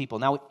exploits people.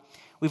 Now,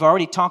 we've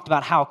already talked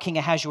about how King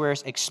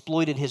Ahasuerus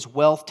exploited his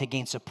wealth to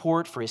gain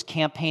support for his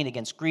campaign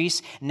against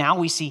Greece. Now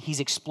we see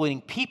he's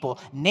exploiting people,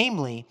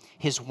 namely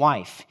his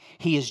wife.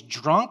 He is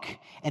drunk,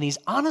 and he's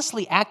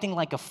honestly acting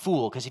like a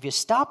fool, because if you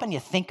stop and you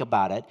think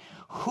about it,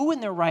 who in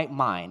their right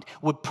mind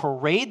would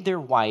parade their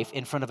wife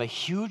in front of a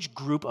huge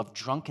group of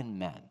drunken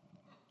men?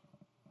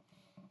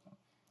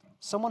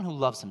 Someone who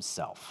loves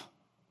himself.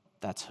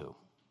 That's who.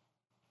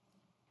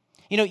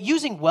 You know,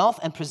 using wealth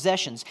and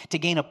possessions to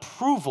gain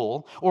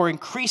approval or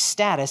increase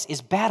status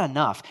is bad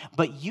enough,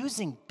 but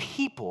using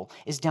people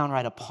is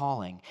downright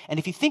appalling. And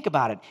if you think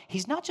about it,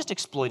 he's not just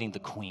exploiting the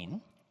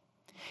queen.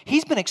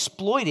 He's been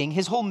exploiting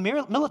his whole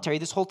military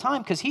this whole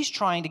time because he's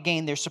trying to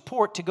gain their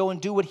support to go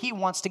and do what he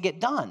wants to get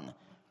done.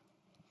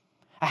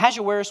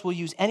 Ahasuerus will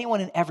use anyone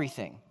and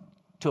everything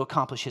to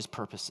accomplish his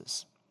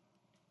purposes.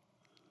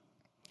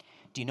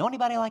 Do you know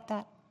anybody like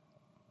that?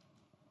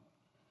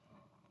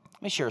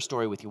 Let me share a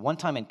story with you. One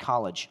time in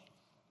college,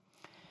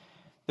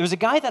 there was a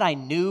guy that I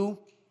knew,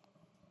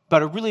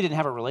 but I really didn't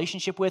have a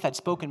relationship with. I'd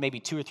spoken maybe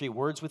 2 or 3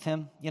 words with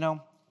him, you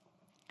know.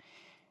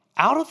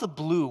 Out of the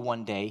blue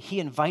one day, he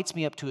invites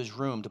me up to his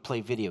room to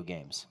play video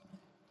games.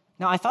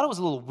 Now, I thought it was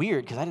a little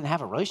weird because I didn't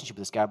have a relationship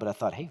with this guy, but I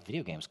thought, hey,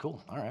 video games,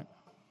 cool, all right.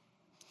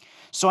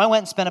 So I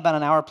went and spent about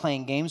an hour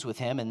playing games with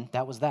him, and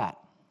that was that.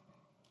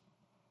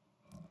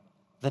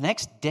 The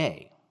next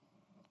day,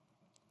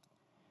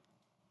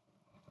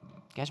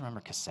 you guys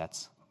remember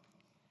cassettes?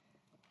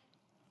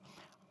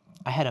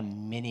 I had a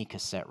mini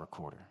cassette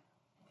recorder.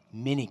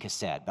 Mini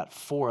cassette. About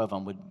 4 of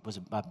them was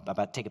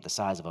about take up the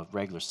size of a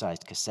regular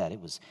sized cassette.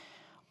 It was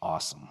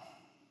awesome.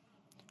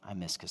 I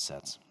miss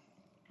cassettes.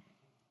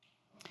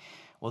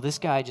 Well, this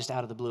guy just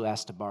out of the blue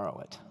asked to borrow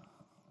it.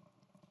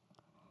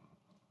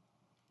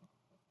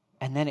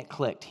 And then it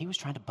clicked. He was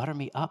trying to butter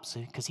me up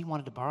because he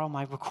wanted to borrow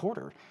my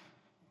recorder.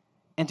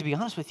 And to be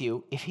honest with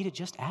you, if he'd have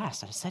just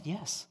asked, I'd have said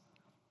yes.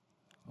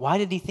 Why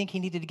did he think he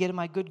needed to get in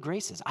my good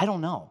graces? I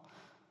don't know.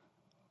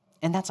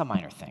 And that's a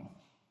minor thing.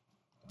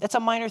 That's a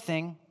minor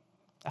thing.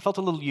 I felt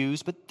a little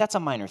used, but that's a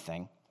minor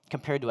thing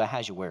compared to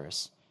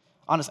Ahasuerus.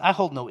 Honestly, I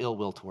hold no ill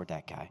will toward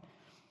that guy.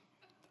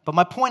 But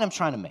my point I'm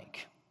trying to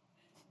make,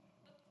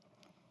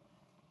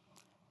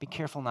 be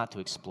careful not to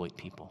exploit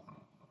people.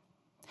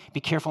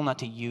 Be careful not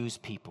to use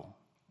people.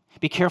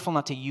 Be careful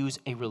not to use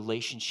a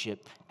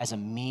relationship as a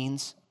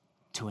means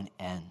to an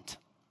end.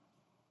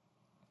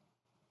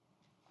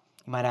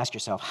 You might ask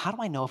yourself, how do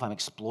I know if I'm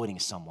exploiting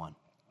someone?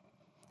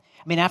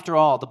 I mean, after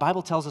all, the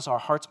Bible tells us our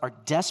hearts are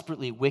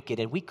desperately wicked,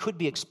 and we could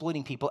be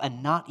exploiting people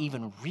and not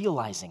even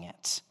realizing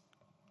it.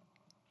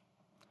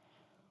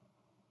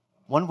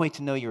 One way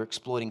to know you're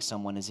exploiting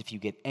someone is if you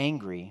get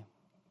angry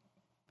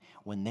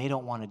when they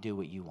don't want to do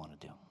what you want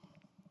to do.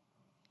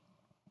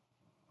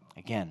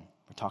 Again,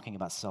 we're talking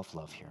about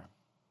self-love here.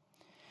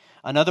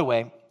 Another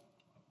way,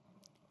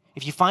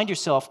 if you find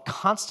yourself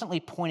constantly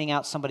pointing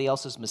out somebody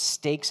else's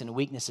mistakes and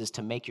weaknesses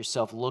to make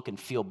yourself look and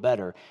feel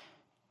better,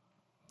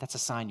 that's a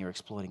sign you're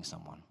exploiting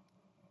someone.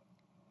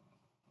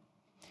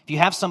 If you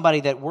have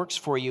somebody that works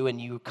for you and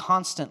you're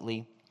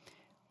constantly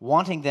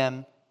wanting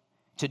them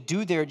to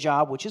do their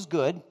job, which is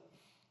good,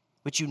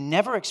 but you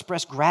never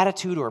express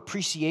gratitude or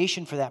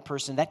appreciation for that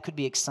person, that could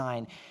be a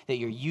sign that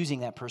you're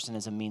using that person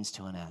as a means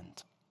to an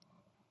end.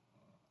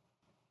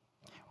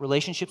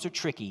 Relationships are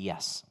tricky,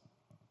 yes.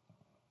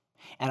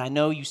 And I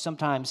know you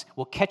sometimes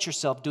will catch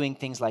yourself doing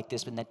things like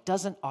this, but that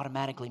doesn't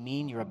automatically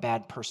mean you're a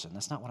bad person.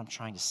 That's not what I'm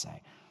trying to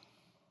say.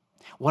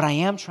 What I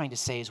am trying to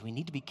say is we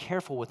need to be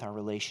careful with our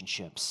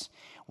relationships.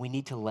 We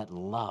need to let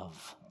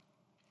love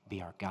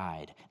be our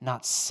guide,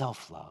 not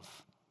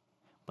self-love,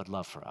 but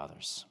love for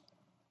others.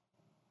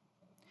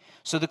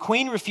 So the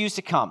queen refused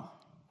to come.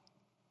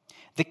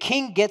 The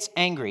king gets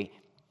angry.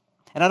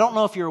 And I don't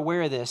know if you're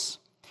aware of this,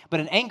 but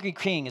an angry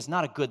king is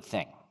not a good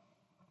thing.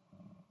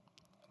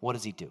 What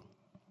does he do?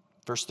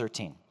 Verse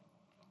 13.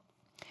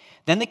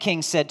 Then the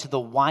king said to the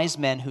wise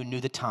men who knew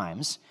the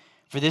times,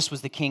 For this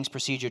was the king's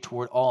procedure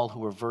toward all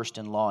who were versed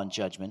in law and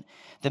judgment.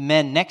 The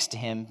men next to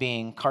him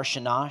being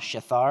Karshana,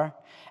 Shethar,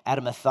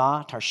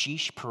 Adamatha,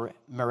 Tarshish,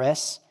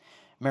 Meres,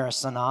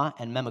 Merasanah,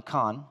 and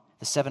Memucan,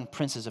 the 7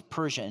 princes of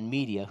Persia and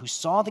Media, who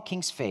saw the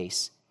king's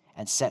face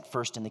and set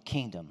first in the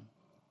kingdom.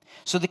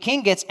 So the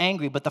king gets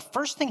angry, but the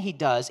first thing he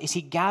does is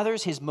he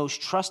gathers his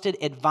most trusted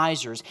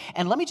advisors.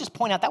 And let me just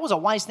point out, that was a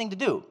wise thing to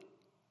do.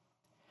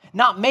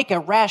 Not make a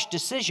rash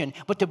decision,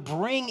 but to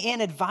bring in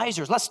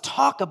advisors. Let's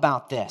talk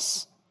about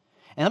this.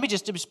 And let me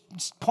just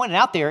point it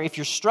out there. If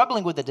you're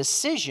struggling with a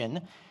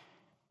decision,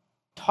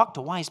 talk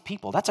to wise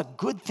people. That's a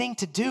good thing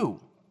to do.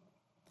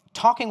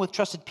 Talking with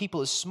trusted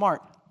people is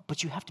smart,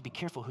 but you have to be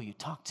careful who you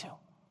talk to.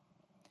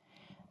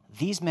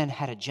 These men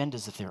had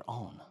agendas of their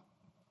own.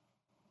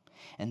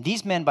 And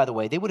these men, by the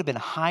way, they would have been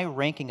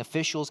high-ranking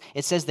officials.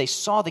 It says they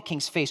saw the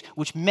king's face,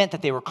 which meant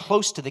that they were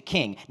close to the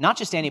king. Not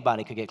just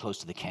anybody could get close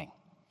to the king.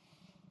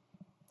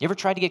 You ever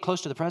tried to get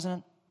close to the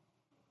president?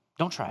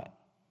 Don't try it.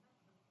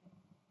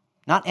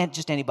 Not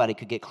just anybody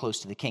could get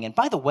close to the king. And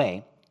by the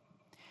way,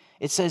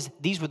 it says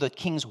these were the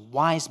king's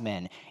wise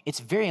men. It's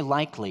very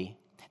likely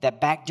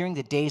that back during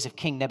the days of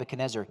King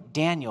Nebuchadnezzar,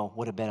 Daniel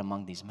would have been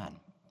among these men.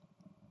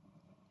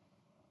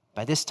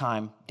 By this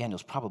time,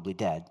 Daniel's probably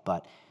dead,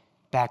 but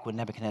back when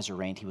Nebuchadnezzar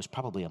reigned, he was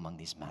probably among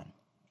these men.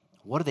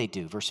 What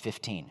do? Verse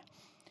 15.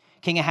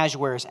 King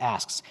Ahasuerus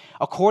asks,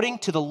 according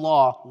to the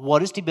law,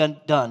 what is to be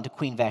done to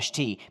Queen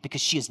Vashti?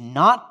 Because she has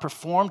not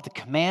performed the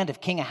command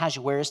of King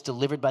Ahasuerus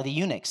delivered by the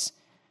eunuchs.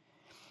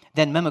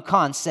 Then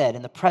Memucan said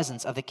in the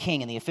presence of the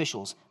king and the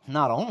officials,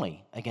 not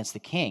only against the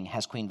king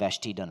has Queen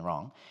Vashti done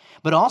wrong,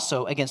 but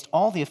also against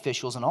all the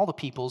officials and all the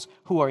peoples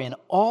who are in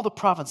all the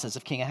provinces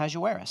of King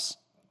Ahasuerus.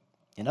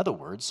 In other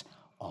words,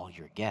 all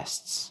your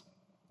guests.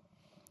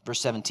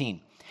 Verse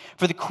 17,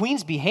 for the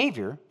queen's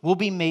behavior will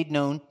be made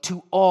known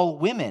to all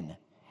women,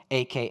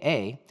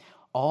 a.k.a.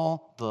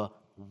 all the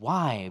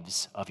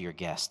wives of your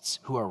guests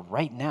who are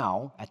right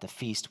now at the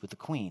feast with the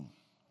queen,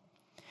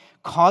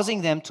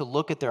 causing them to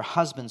look at their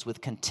husbands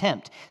with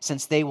contempt,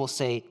 since they will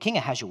say, King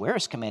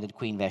Ahasuerus commanded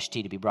Queen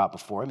Vashti to be brought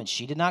before him, and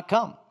she did not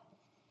come.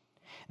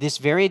 This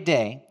very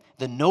day,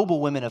 the noble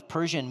women of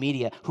Persia and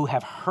Media who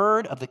have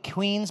heard of the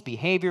queen's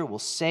behavior will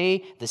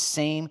say the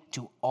same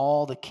to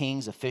all the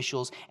king's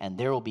officials, and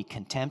there will be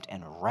contempt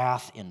and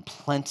wrath in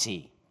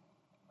plenty.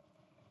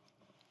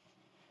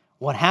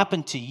 What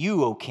happened to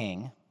you, O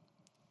king,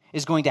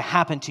 is going to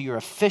happen to your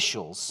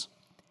officials,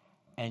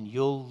 and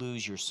you'll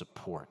lose your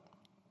support.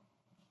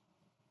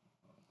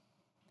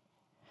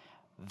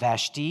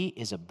 Vashti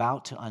is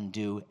about to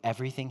undo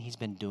everything he's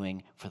been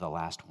doing for the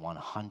last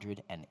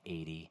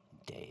 180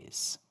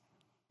 days.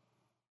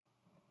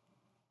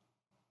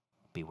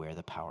 Beware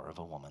the power of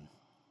a woman.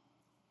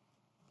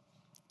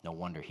 No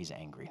wonder he's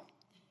angry.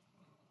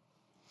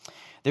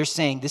 They're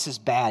saying, this is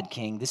bad,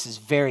 king. This is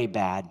very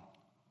bad.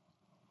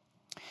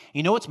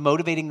 You know what's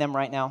motivating them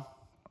right now?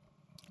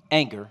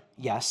 Anger,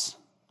 yes,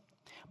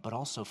 but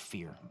also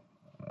fear.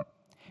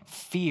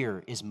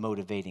 Fear is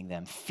motivating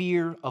them.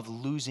 Fear of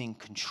losing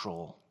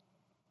control.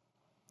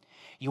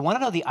 You want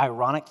to know the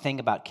ironic thing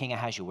about King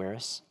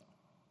Ahasuerus?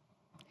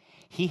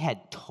 He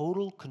had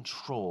total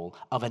control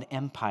of an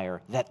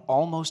empire that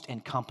almost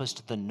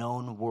encompassed the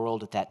known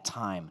world at that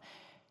time,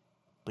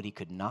 but he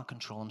could not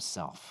control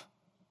himself,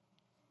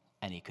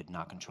 and he could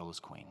not control his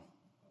queen.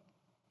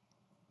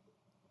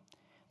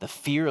 The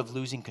fear of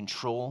losing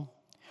control,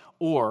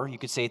 or you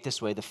could say it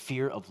this way, the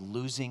fear of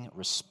losing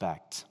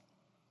respect.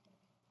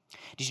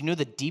 Did you know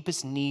the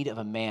deepest need of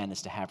a man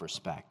is to have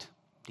respect?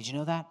 Did you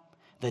know that?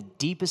 The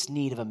deepest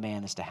need of a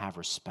man is to have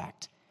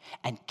respect.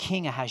 And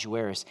King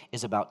Ahasuerus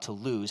is about to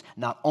lose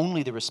not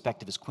only the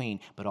respect of his queen,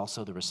 but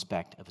also the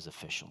respect of his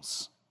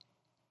officials.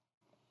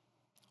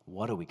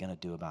 What are we going to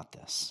do about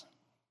this?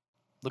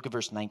 Look at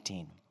verse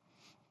 19.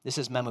 This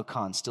is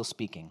Memucan still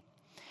speaking.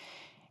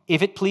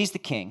 If it please the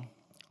king,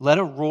 let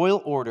a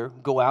royal order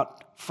go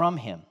out from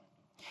him,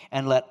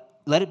 and let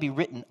it be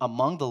written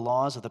among the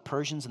laws of the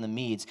Persians and the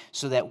Medes,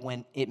 so that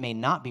when it may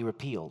not be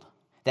repealed,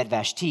 that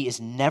Vashti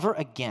is never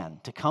again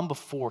to come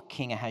before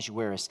King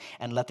Ahasuerus,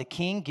 and let the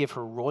king give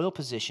her royal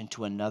position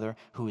to another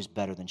who is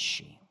better than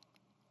she.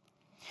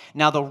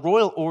 Now, the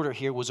royal order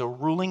here was a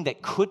ruling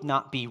that could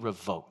not be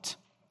revoked.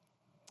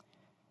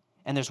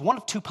 And there's one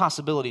of two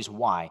possibilities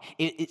why.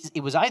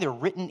 It was either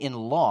written in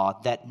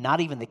law that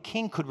not even the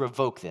king could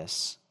revoke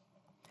this,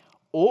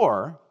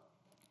 or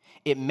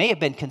it may have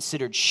been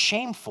considered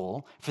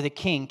shameful for the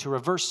king to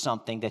reverse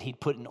something that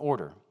he'd put in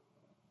order.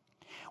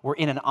 We're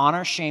in an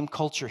honor-shame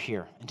culture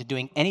here, and to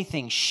doing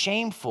anything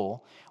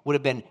shameful would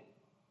have been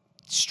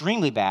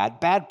extremely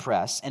bad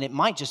press, and it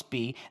might just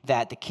be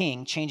that the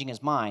king, changing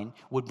his mind,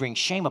 would bring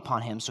shame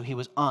upon him, so he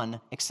was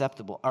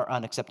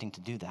unaccepting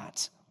to do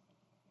that.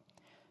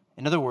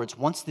 In other words,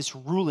 once this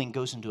ruling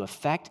goes into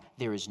effect,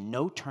 there is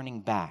no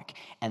turning back,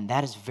 and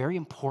that is very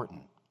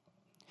important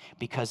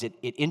because it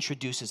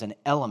introduces an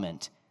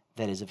element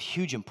that is of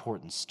huge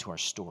importance to our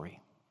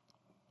story.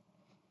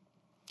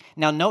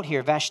 Now note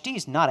here, Vashti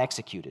is not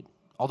executed,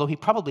 although he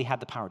probably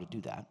had the power to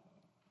do that.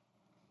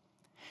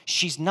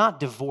 She's not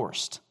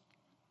divorced.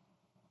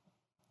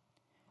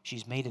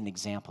 She's made an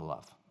example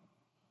of.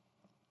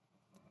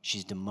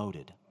 She's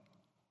demoted.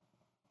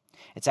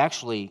 It's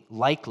actually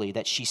likely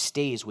that she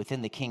stays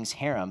within the king's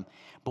harem,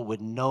 but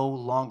would no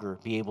longer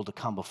be able to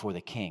come before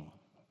the king,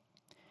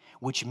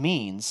 which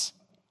means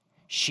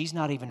she's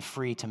not even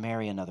free to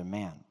marry another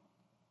man.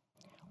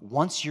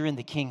 Once you're in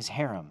the king's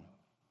harem,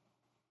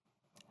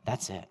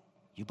 that's it.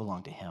 You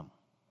belong to him.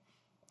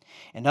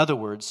 In other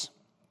words,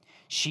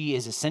 she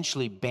is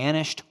essentially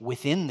banished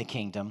within the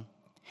kingdom.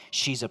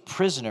 She's a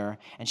prisoner,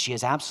 and she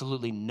has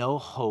absolutely no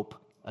hope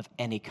of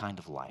any kind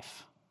of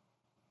life.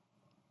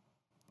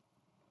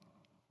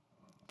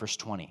 Verse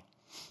 20.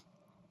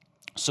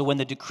 So when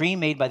the decree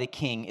made by the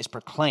king is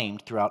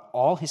proclaimed throughout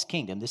all his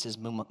kingdom, this is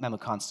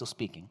Memucan still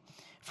speaking,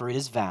 for it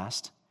is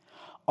vast,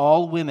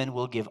 all women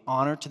will give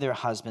honor to their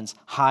husbands,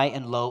 high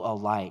and low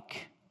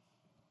alike.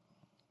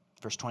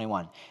 Verse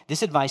 21.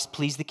 This advice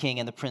pleased the king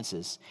and the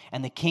princes,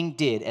 and the king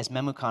did as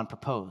Memucan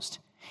proposed.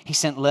 He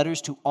sent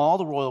letters to all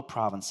the royal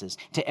provinces,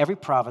 to every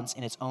province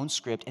in its own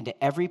script, and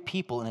to every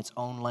people in its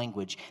own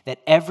language,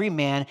 that every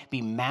man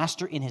be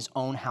master in his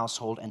own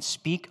household and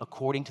speak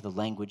according to the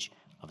language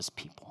of his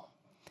people.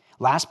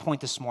 Last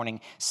point this morning,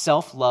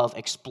 self-love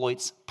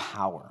exploits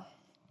power.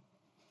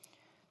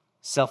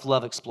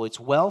 Self-love exploits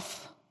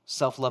wealth,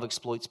 self-love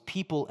exploits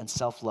people, and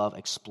self-love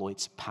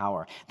exploits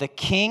power. The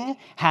king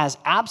has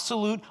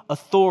absolute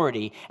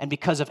authority, and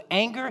because of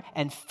anger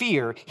and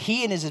fear,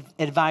 he and his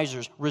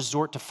advisors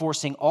resort to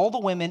forcing all the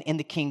women in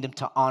the kingdom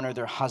to honor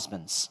their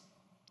husbands.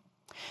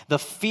 The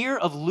fear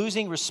of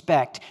losing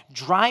respect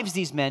drives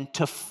these men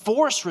to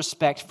force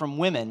respect from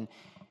women,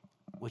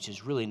 which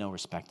is really no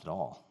respect at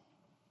all.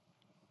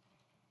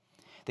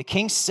 The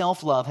king's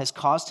self-love has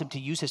caused him to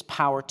use his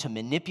power to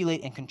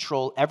manipulate and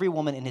control every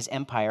woman in his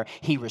empire.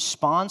 He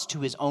responds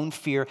to his own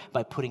fear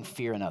by putting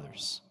fear in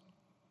others.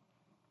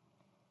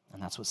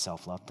 And that's what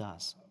self-love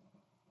does.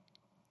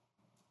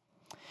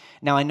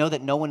 Now, I know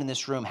that no one in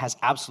this room has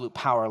absolute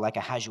power like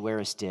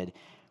Ahasuerus did,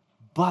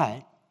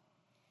 but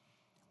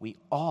we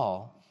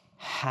all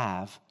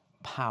have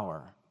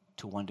power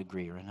to one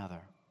degree or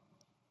another.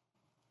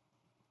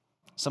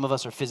 Some of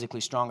us are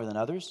physically stronger than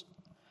others.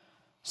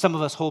 Some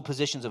of us hold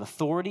positions of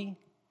authority.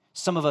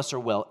 Some of us are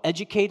well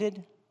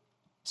educated.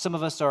 Some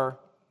of us are,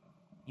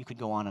 you could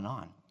go on and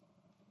on.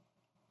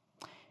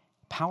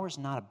 Power is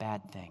not a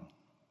bad thing.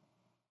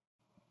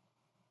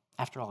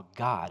 After all,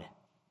 God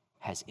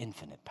has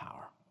infinite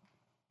power.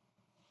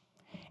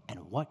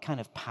 And what kind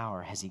of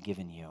power has he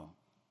given you?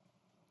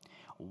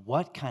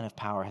 What kind of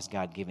power has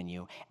God given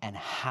you, and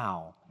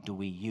how do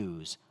we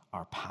use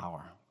our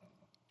power?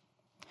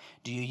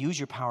 Do you use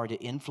your power to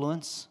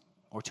influence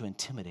or to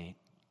intimidate?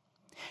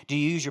 Do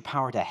you use your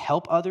power to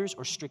help others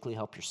or strictly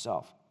help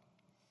yourself?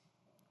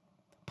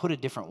 Put a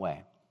different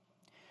way,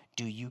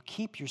 do you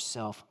keep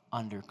yourself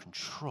under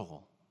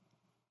control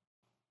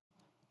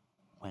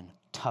when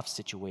tough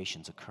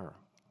situations occur?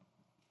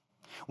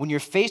 When you're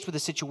faced with a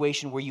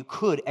situation where you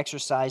could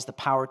exercise the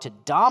power to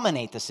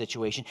dominate the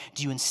situation,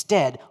 do you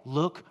instead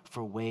look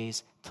for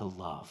ways to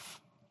love?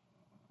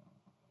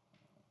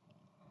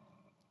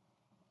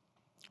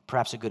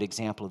 Perhaps a good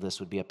example of this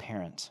would be a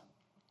parent.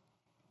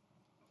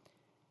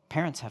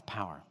 Parents have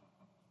power.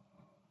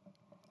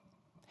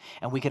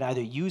 And we could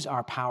either use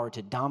our power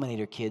to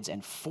dominate our kids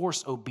and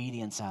force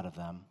obedience out of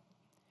them,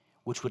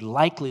 which would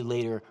likely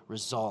later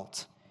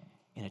result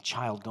in a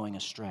child going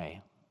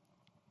astray,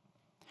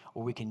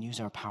 or we can use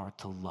our power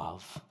to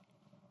love.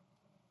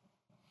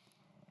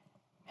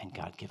 And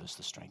God give us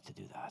the strength to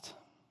do that.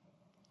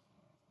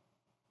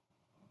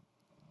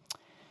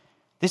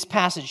 This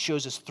passage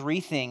shows us three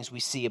things we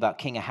see about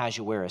King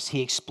Ahasuerus.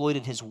 He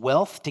exploited his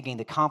wealth to gain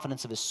the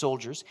confidence of his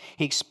soldiers.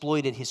 He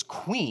exploited his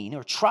queen,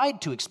 or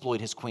tried to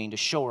exploit his queen to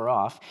show her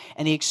off.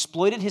 And he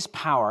exploited his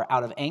power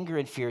out of anger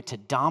and fear to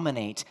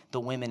dominate the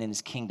women in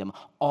his kingdom,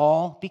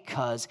 all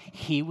because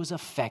he was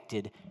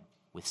affected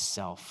with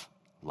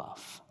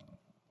self-love.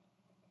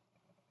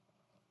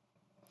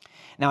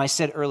 Now, I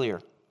said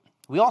earlier,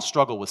 we all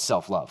struggle with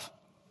self-love.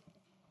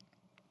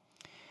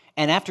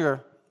 And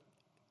after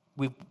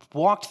we've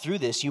walked through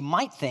this, you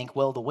might think,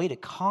 well, the way to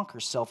conquer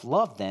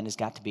self-love then has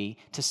got to be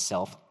to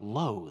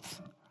self-loathe.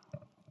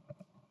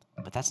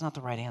 But that's not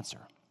the right answer.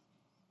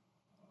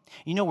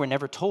 You know, we're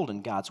never told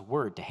in God's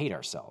word to hate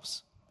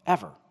ourselves,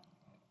 ever.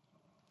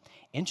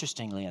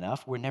 Interestingly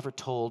enough, we're never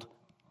told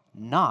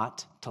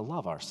not to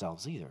love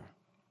ourselves either.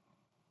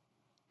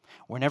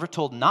 We're never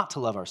told not to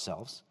love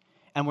ourselves,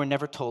 and we're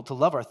never told to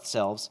love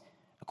ourselves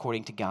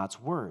according to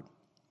God's word.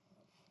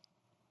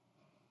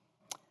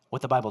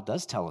 What the Bible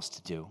does tell us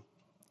to do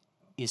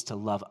is to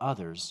love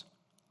others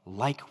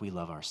like we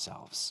love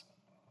ourselves.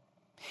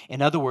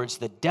 In other words,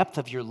 the depth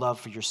of your love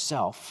for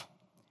yourself,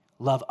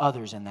 love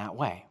others in that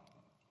way.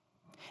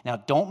 Now,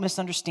 don't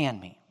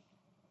misunderstand me,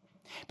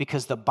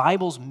 because the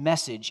Bible's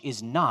message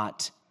is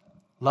not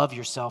love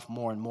yourself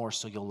more and more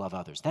so you'll love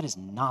others. That is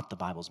not the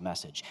Bible's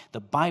message.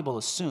 The Bible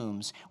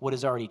assumes what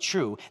is already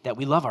true, that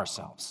we love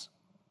ourselves.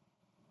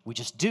 We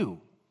just do.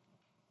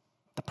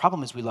 The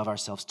problem is we love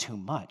ourselves too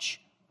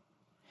much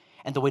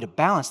And the way to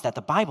balance that,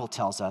 the Bible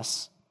tells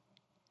us,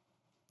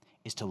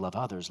 is to love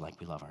others like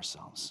we love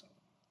ourselves.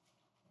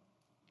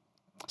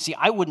 See,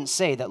 I wouldn't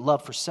say that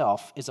love for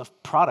self is a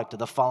product of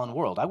the fallen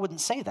world. I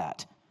wouldn't say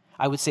that.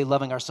 I would say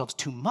loving ourselves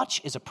too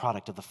much is a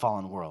product of the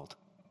fallen world.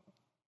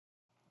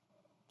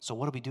 So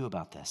what do we do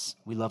about this?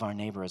 We love our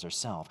neighbor as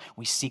ourselves.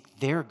 We seek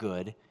their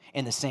good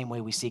in the same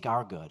way we seek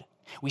our good.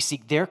 We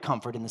seek their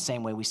comfort in the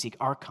same way we seek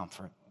our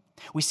comfort.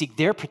 We seek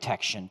their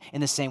protection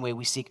in the same way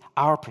we seek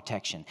our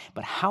protection.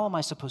 But how am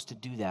I supposed to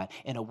do that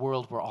in a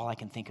world where all I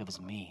can think of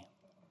is me?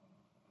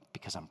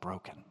 Because I'm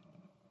broken.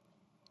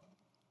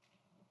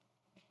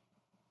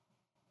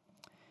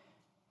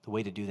 The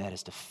way to do that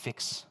is to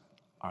fix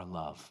our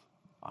love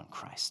on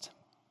Christ.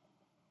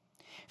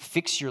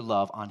 Fix your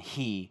love on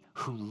He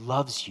who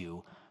loves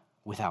you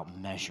without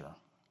measure.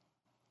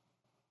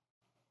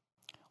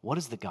 What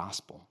is the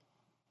gospel?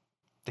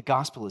 The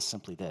gospel is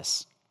simply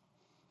this: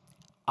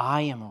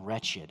 I am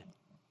wretched,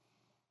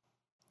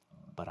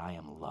 but I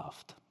am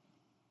loved.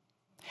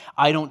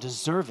 I don't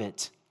deserve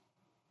it,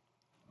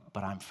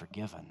 but I'm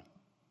forgiven.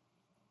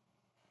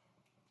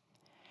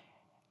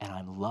 And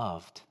I'm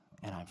loved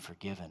and I'm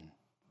forgiven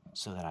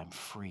so that I'm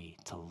free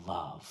to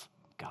love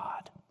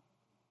God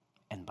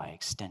and by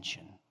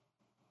extension,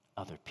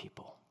 other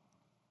people.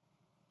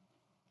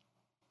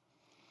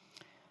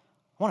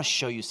 I want to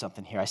show you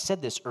something here. I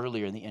said this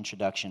earlier in the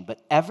introduction,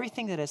 but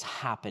everything that has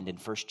happened in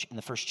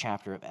the first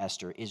chapter of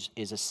Esther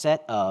is a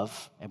set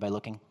of, everybody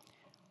looking,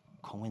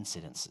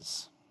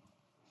 coincidences.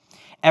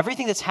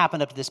 Everything that's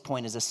happened up to this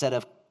point is a set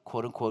of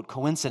quote-unquote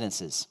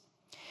coincidences.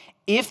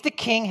 If the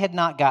king had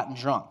not gotten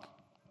drunk,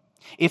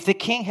 if the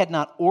king had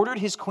not ordered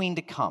his queen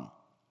to come,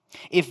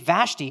 if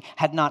Vashti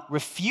had not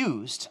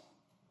refused,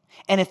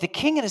 and if the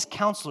king and his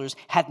counselors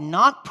had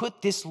not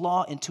put this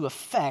law into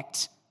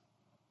effect,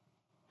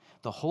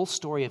 the whole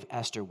story of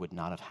Esther would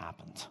not have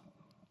happened.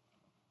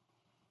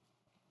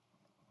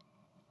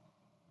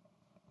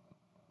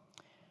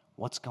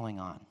 What's going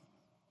on?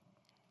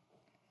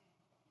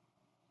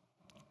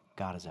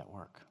 God is at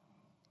work.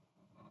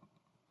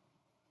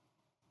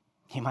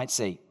 You might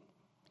say,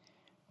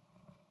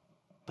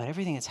 but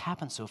everything that's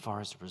happened so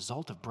far is a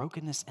result of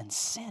brokenness and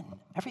sin.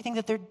 Everything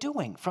that they're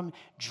doing, from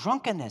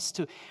drunkenness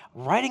to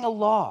writing a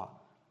law,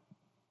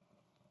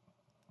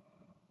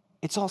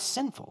 it's all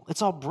sinful.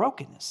 It's all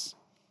brokenness.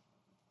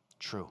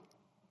 True.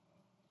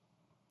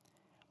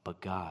 But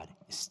God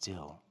is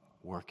still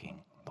working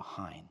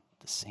behind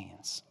the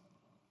scenes.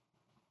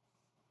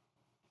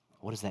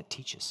 What does that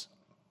teach us?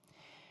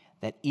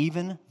 That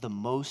even the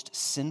most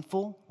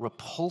sinful,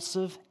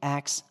 repulsive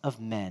acts of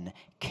men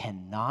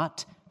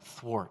cannot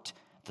thwart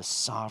the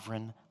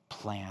sovereign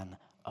plan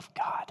of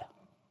God.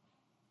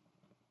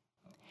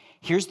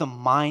 Here's the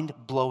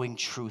mind-blowing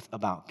truth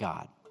about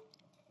God.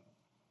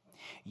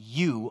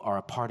 You are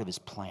a part of His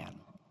plan.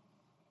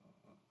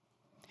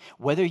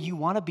 Whether you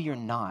want to be or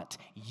not,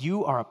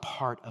 you are a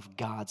part of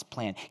God's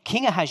plan.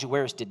 King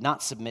Ahasuerus did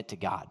not submit to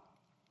God.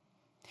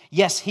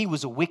 Yes, he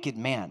was a wicked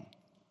man,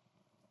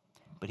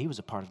 but he was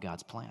a part of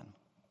God's plan.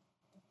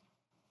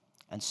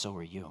 And so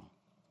are you.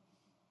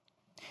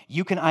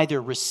 You can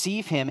either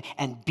receive Him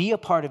and be a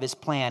part of His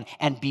plan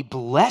and be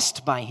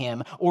blessed by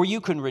Him, or you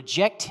can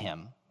reject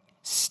Him,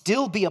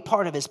 still be a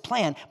part of His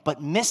plan,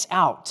 but miss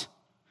out,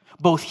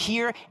 both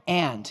here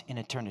and in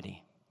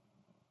eternity.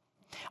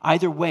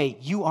 Either way,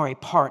 you are a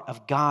part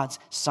of God's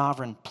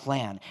sovereign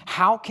plan.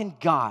 How can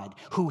God,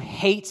 who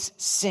hates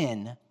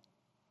sin,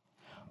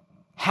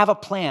 have a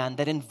plan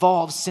that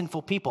involves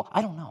sinful people?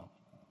 I don't know.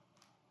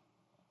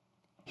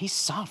 He's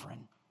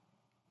sovereign.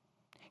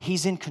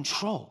 He's in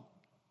control.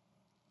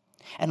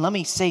 And let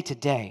me say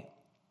today,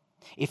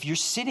 if you're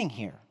sitting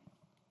here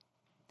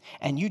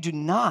and you do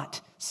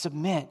not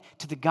submit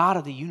to the God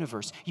of the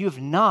universe, you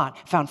have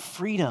not found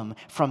freedom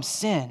from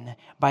sin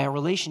by a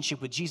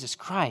relationship with Jesus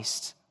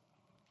Christ,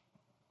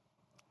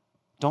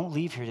 don't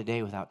leave here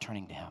today without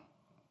turning to Him.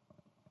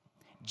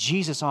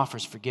 Jesus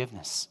offers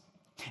forgiveness.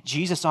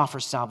 Jesus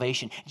offers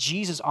salvation.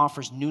 Jesus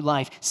offers new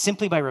life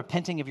simply by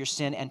repenting of your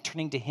sin and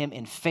turning to Him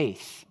in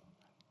faith.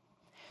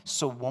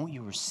 So won't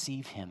you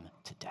receive Him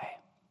today?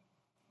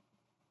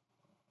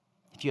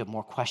 If you have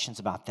more questions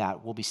about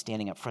that, we'll be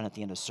standing up front at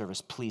the end of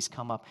service. Please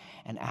come up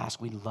and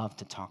ask. We'd love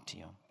to talk to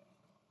you.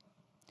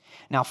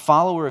 Now,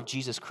 follower of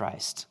Jesus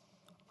Christ,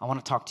 I want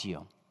to talk to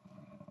you.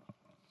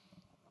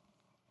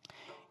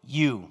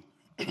 You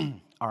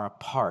are a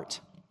part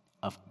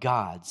of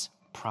God's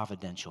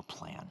providential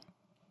plan.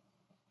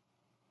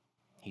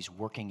 He's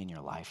working in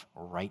your life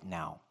right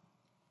now.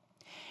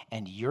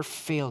 And your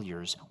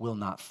failures will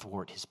not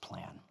thwart His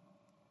plan.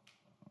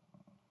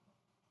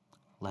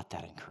 Let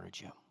that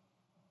encourage you.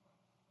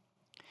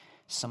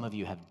 Some of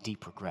you have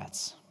deep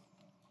regrets.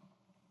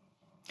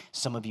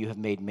 Some of you have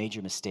made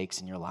major mistakes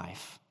in your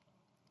life.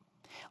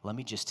 Let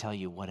me just tell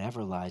you,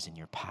 whatever lies in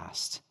your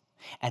past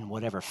and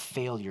whatever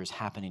failures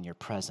happen in your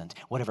present,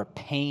 whatever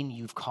pain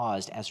you've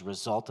caused as a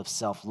result of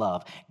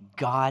self-love,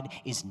 God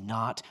is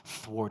not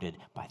thwarted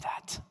by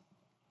that.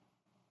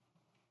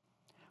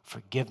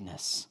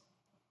 Forgiveness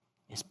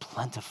is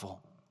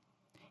plentiful.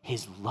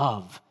 His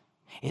love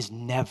is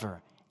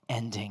never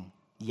ending.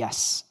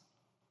 Yes,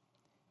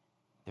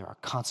 there are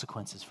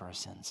consequences for our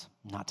sins.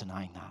 I'm not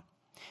denying that.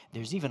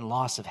 There's even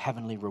loss of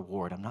heavenly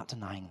reward. I'm not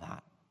denying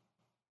that.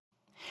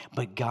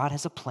 But God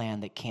has a plan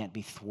that can't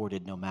be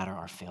thwarted no matter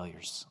our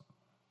failures.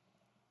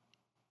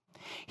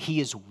 He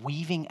is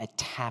weaving a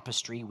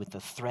tapestry with the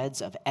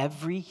threads of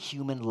every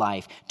human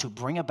life to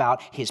bring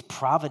about his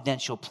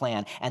providential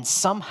plan. And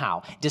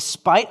somehow,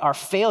 despite our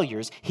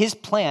failures, his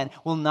plan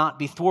will not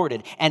be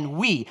thwarted. And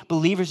we,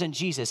 believers in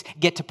Jesus,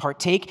 get to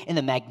partake in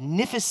the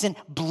magnificent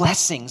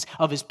blessings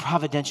of his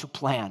providential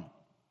plan.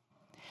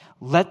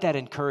 Let that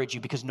encourage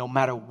you, because no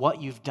matter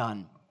what you've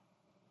done,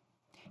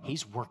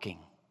 he's working.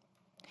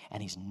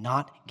 And he's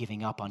not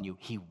giving up on you.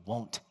 He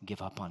won't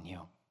give up on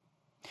you.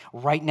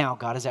 Right now,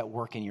 God is at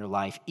work in your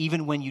life,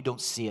 even when you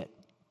don't see it.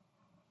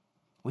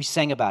 We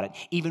sang about it.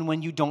 Even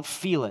when you don't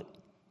feel it,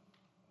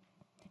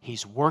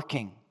 he's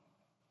working.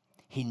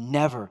 He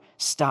never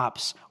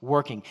stops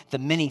working. The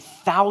many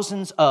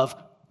thousands of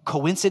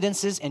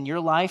coincidences in your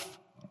life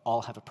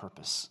all have a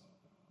purpose.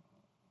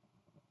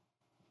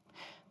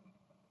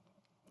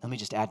 Let me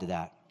just add to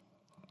that.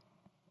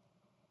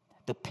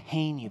 The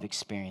pain you've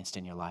experienced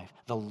in your life,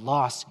 the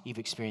loss you've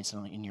experienced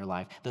in your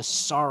life, the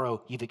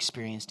sorrow you've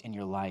experienced in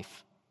your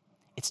life,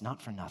 it's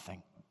not for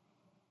nothing.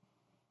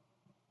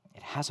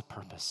 It has a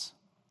purpose.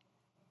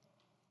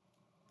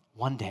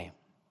 One day,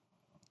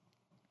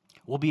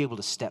 we'll be able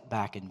to step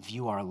back and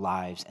view our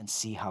lives and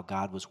see how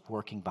God was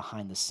working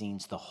behind the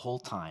scenes the whole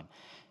time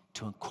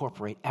to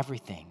incorporate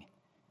everything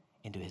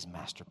into his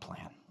master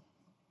plan.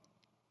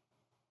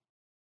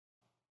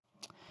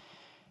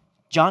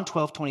 John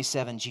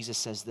 12:27, Jesus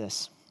says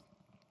this,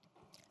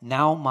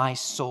 "Now my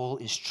soul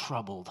is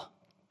troubled.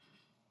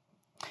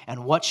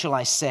 And what shall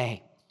I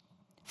say?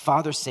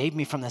 Father, save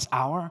me from this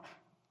hour.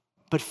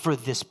 But for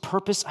this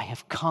purpose I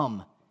have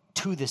come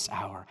to this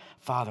hour.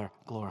 Father,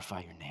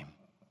 glorify your name."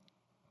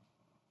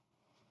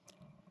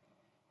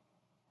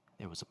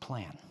 There was a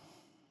plan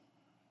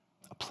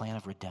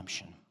of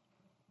redemption.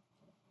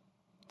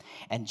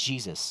 And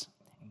Jesus,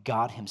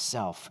 God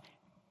himself,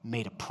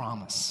 made a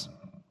promise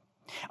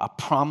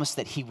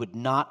that he would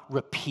not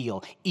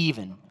repeal,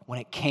 even when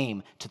it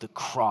came to the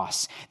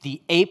cross.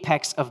 The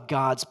apex of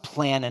God's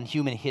plan in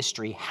human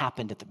history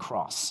happened at the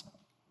cross.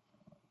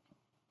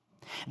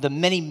 The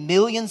many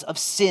millions of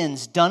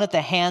sins done at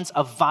the hands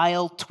of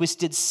vile,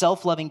 twisted,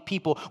 self-loving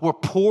people were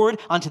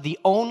poured onto the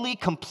only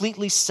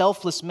completely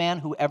selfless man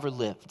who ever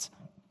lived.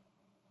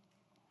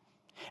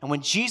 And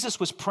when Jesus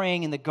was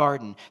praying in the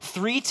garden,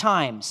 3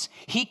 times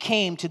he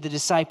came to the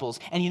disciples,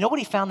 and you know what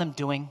he found them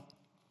doing?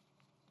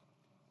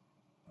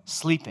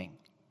 Sleeping.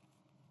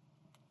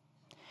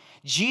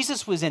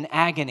 Jesus was in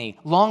agony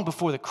long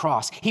before the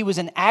cross. He was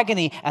in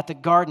agony at the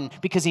garden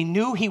because he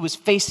knew he was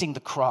facing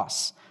the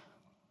cross.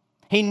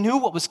 He knew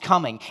what was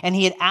coming, and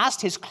he had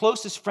asked his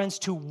closest friends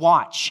to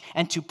watch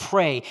and to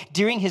pray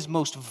during his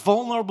most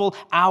vulnerable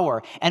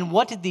hour. And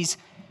what did these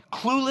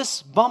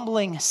clueless,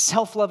 bumbling,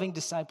 self-loving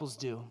disciples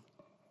do?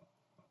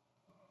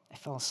 They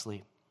fell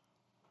asleep.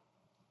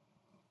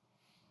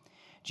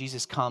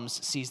 Jesus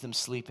comes, sees them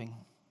sleeping.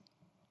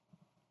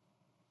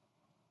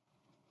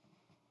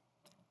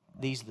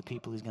 These are the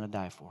people he's going to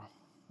die for.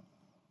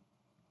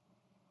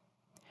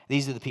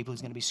 These are the people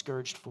he's going to be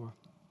scourged for.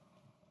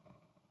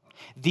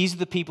 These are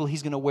the people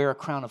he's going to wear a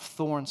crown of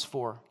thorns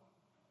for,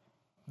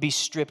 be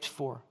stripped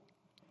for,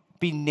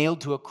 be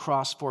nailed to a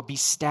cross for, be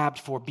stabbed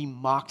for, be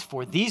mocked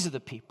for. These are the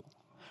people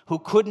who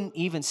couldn't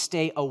even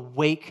stay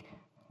awake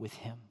with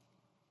him.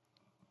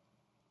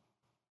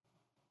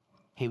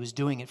 He was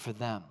doing it for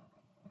them,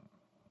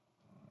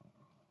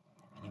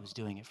 and he was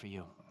doing it for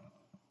you.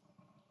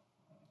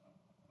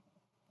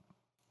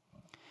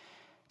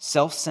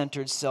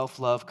 Self-centered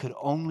self-love could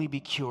only be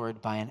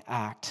cured by an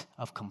act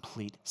of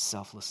complete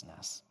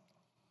selflessness.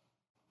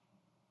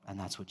 And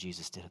that's what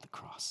Jesus did at the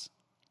cross.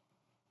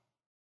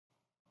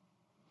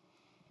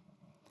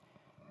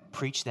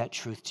 Preach that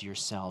truth to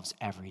yourselves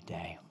every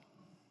day.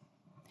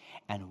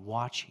 And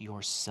watch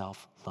your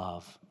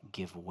self-love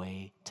give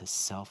way to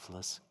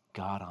selfless,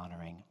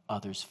 God-honoring,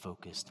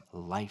 others-focused,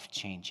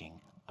 life-changing,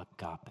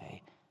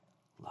 agape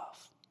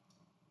love.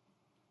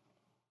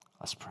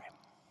 Let's pray.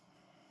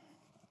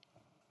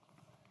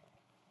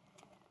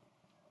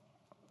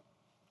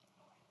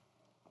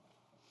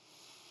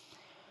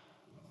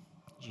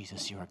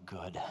 Jesus, you are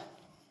good.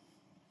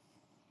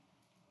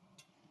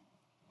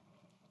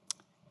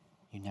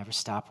 You never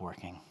stop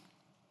working.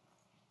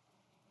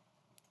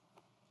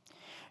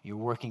 You're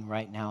working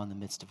right now in the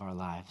midst of our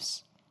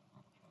lives.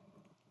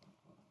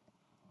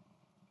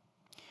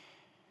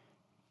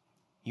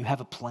 You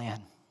have a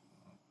plan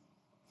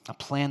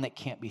that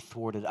can't be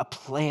thwarted, a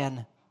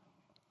plan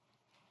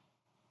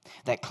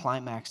that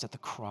climaxed at the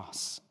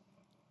cross.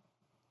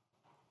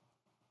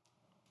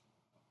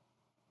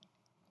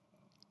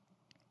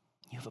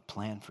 You have a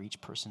plan for each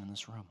person in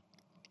this room.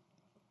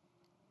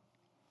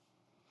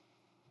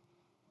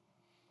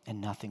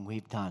 And nothing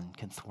we've done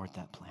can thwart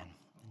that plan.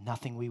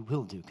 Nothing we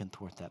will do can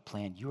thwart that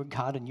plan. You are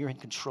God and you're in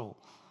control.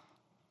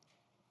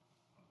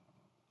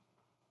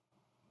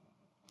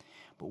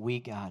 But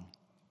we, God,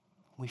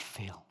 we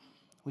fail.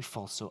 We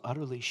fall so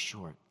utterly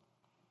short.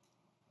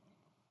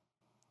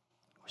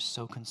 We're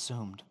so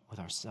consumed with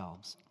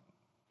ourselves.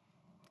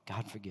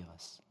 God, forgive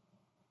us.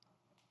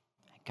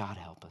 God,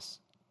 help us.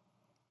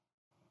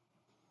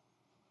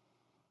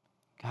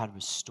 God,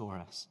 restore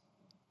us.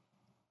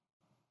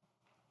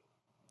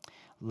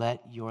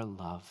 Let your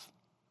love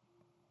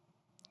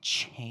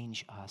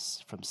change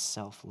us from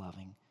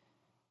self-loving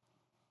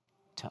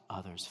to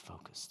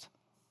others-focused.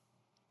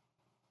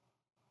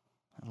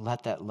 And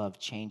let that love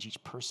change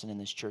each person in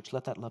this church.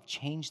 Let that love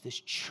change this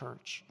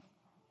church.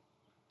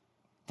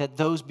 That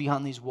those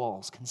beyond these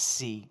walls can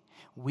see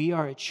we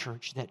are a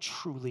church that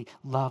truly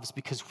loves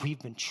because we've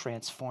been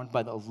transformed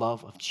by the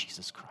love of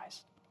Jesus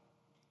Christ.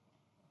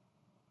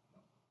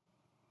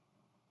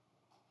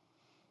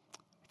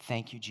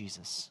 Thank you,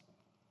 Jesus.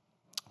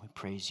 We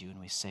praise you and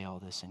we say all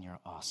this in your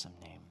awesome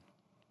name.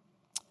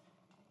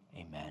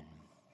 Amen.